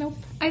episodes? Nope.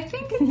 I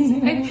think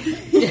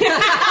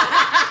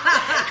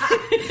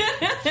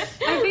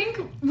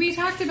we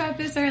talked about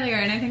this earlier,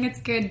 and I think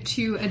it's good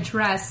to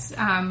address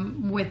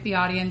with the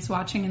audience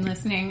watching and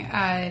listening.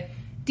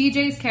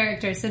 DJ's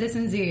character,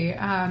 Citizen Z,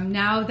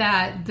 now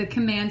that the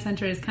command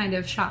center is kind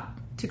of shot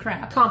to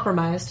crap.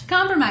 Compromised.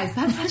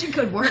 That's such a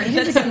good word.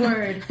 That's a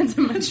word. That's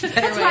a much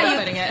better way of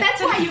putting it.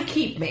 That's why you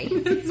keep me.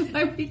 That's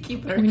why we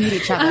keep her. We need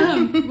each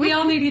other. We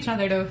all need each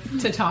other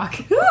to talk.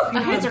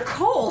 My hands are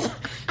cold.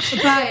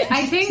 But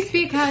I think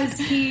because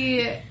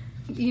he,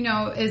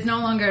 is no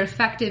longer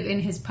effective in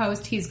his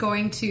post, he's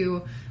going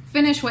to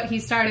finish what he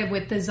started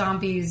with the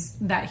zombies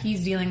that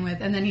he's dealing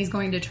with, and then he's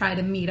going to try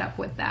to meet up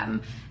with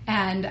them.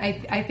 And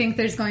I think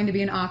there's going to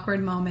be an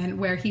awkward moment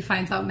where he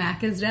finds out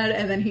Mac is dead,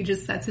 and then he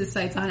just sets his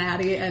sights on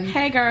Addie and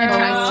hey girl, and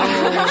tries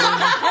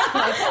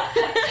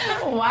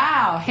to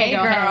wow, hey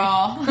girl.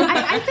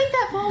 I think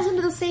that falls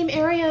into the same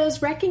area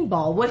as Wrecking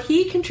Ball. What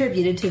he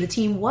contributed to the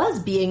team was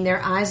being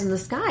their eyes in the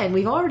sky, and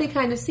we've already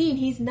kind of seen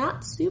he's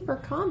not super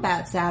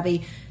combat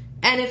savvy.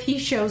 And if he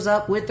shows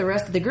up with the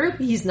rest of the group,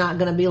 he's not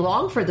going to be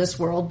long for this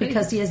world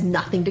because he has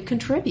nothing to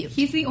contribute.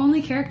 He's the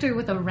only character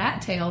with a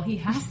rat tail. He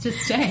has to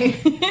stay.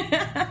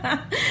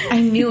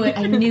 I knew it.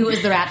 I knew it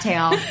was the rat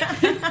tail.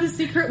 It's the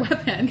secret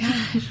weapon.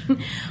 Gosh.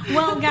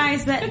 Well,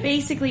 guys, that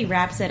basically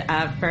wraps it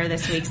up for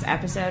this week's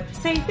episode.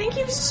 Say thank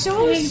you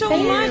so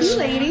much,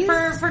 ladies,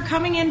 for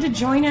coming in to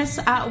join us.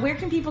 Where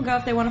can people go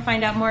if they want to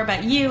find out more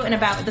about you and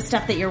about the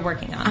stuff that you're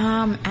working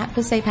on? At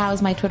PassayPow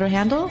is my Twitter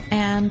handle,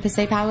 and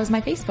PassayPow is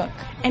my Facebook.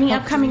 Any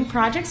upcoming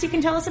projects you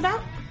can tell us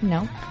about?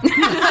 No. No,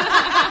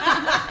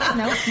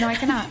 I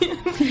cannot.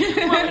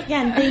 Well,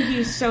 again, thank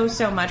you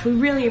so much. We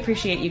really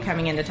appreciate you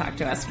coming in to talk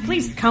to us.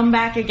 Please come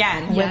back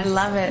again. Would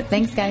love it.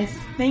 Thanks, guys.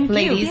 Thank you.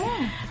 Ladies.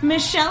 Yeah.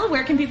 Michelle,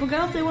 where can people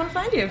go if they want to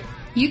find you?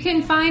 You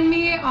can find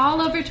me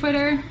all over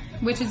Twitter,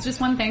 which is just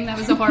one thing. That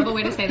was a horrible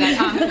way to say that.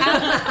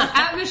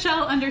 At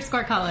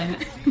Michelle_Cullen.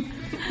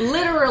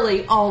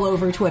 Literally all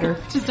over Twitter.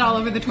 Just all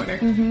over the Twitter.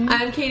 Mm-hmm.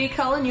 I'm Katie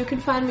Cullen. You can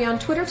find me on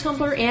Twitter,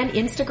 Tumblr, and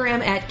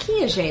Instagram at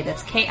Kiaxet.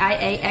 That's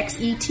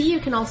Kiaxet. You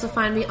can also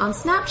find me on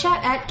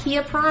Snapchat at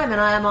Kia Prime, and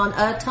I am on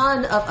a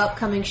ton of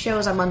upcoming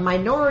shows. I'm on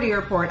Minority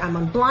Report. I'm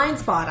on Blind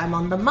Spot. I'm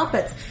on The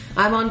Muppets.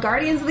 I'm on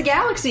Guardians of the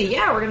Galaxy.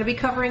 Yeah, we're going to be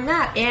covering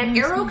that. And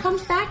Arrow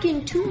comes back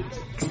in 2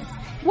 weeks.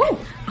 Woo!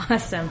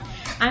 Awesome.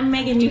 I'm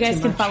Megan. You guys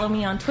can follow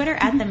me on Twitter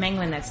at The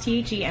Menguin. That's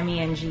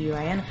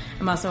TheMenguin.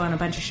 I'm also on a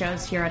bunch of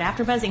shows here at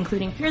AfterBuzz,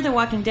 including Fear the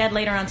Walking Dead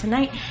later on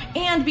tonight.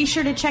 And be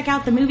sure to check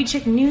out the Movie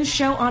Chick News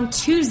Show on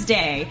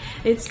Tuesday.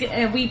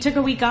 We took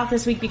a week off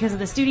this week because of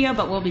the studio,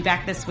 but we'll be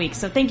back this week.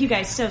 So thank you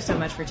guys so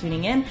much for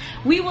tuning in.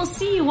 We will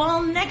see you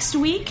all next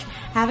week.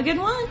 Have a good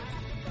one.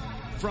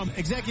 From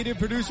executive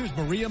producers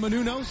Maria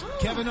Menounos,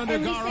 Kevin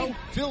Undergaro,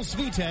 Phil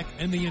Svitek,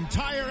 and the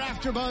entire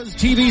AfterBuzz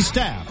TV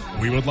staff,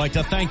 we would like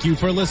to thank you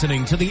for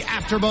listening to the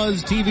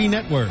AfterBuzz TV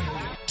Network.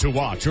 To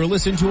watch or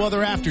listen to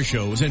other after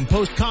shows and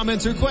post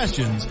comments or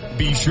questions,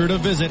 be sure to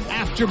visit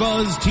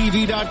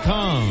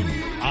AfterBuzzTV.com.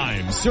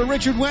 I'm Sir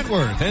Richard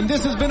Wentworth, and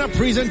this has been a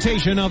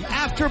presentation of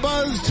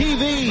AfterBuzz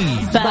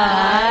TV.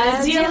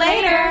 Buzz you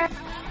later.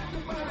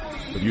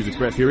 The views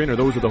expressed herein are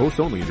those of the hosts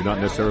only and do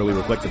not necessarily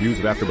reflect the views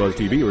of AfterBuzz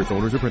TV or its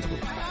owners or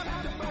principals.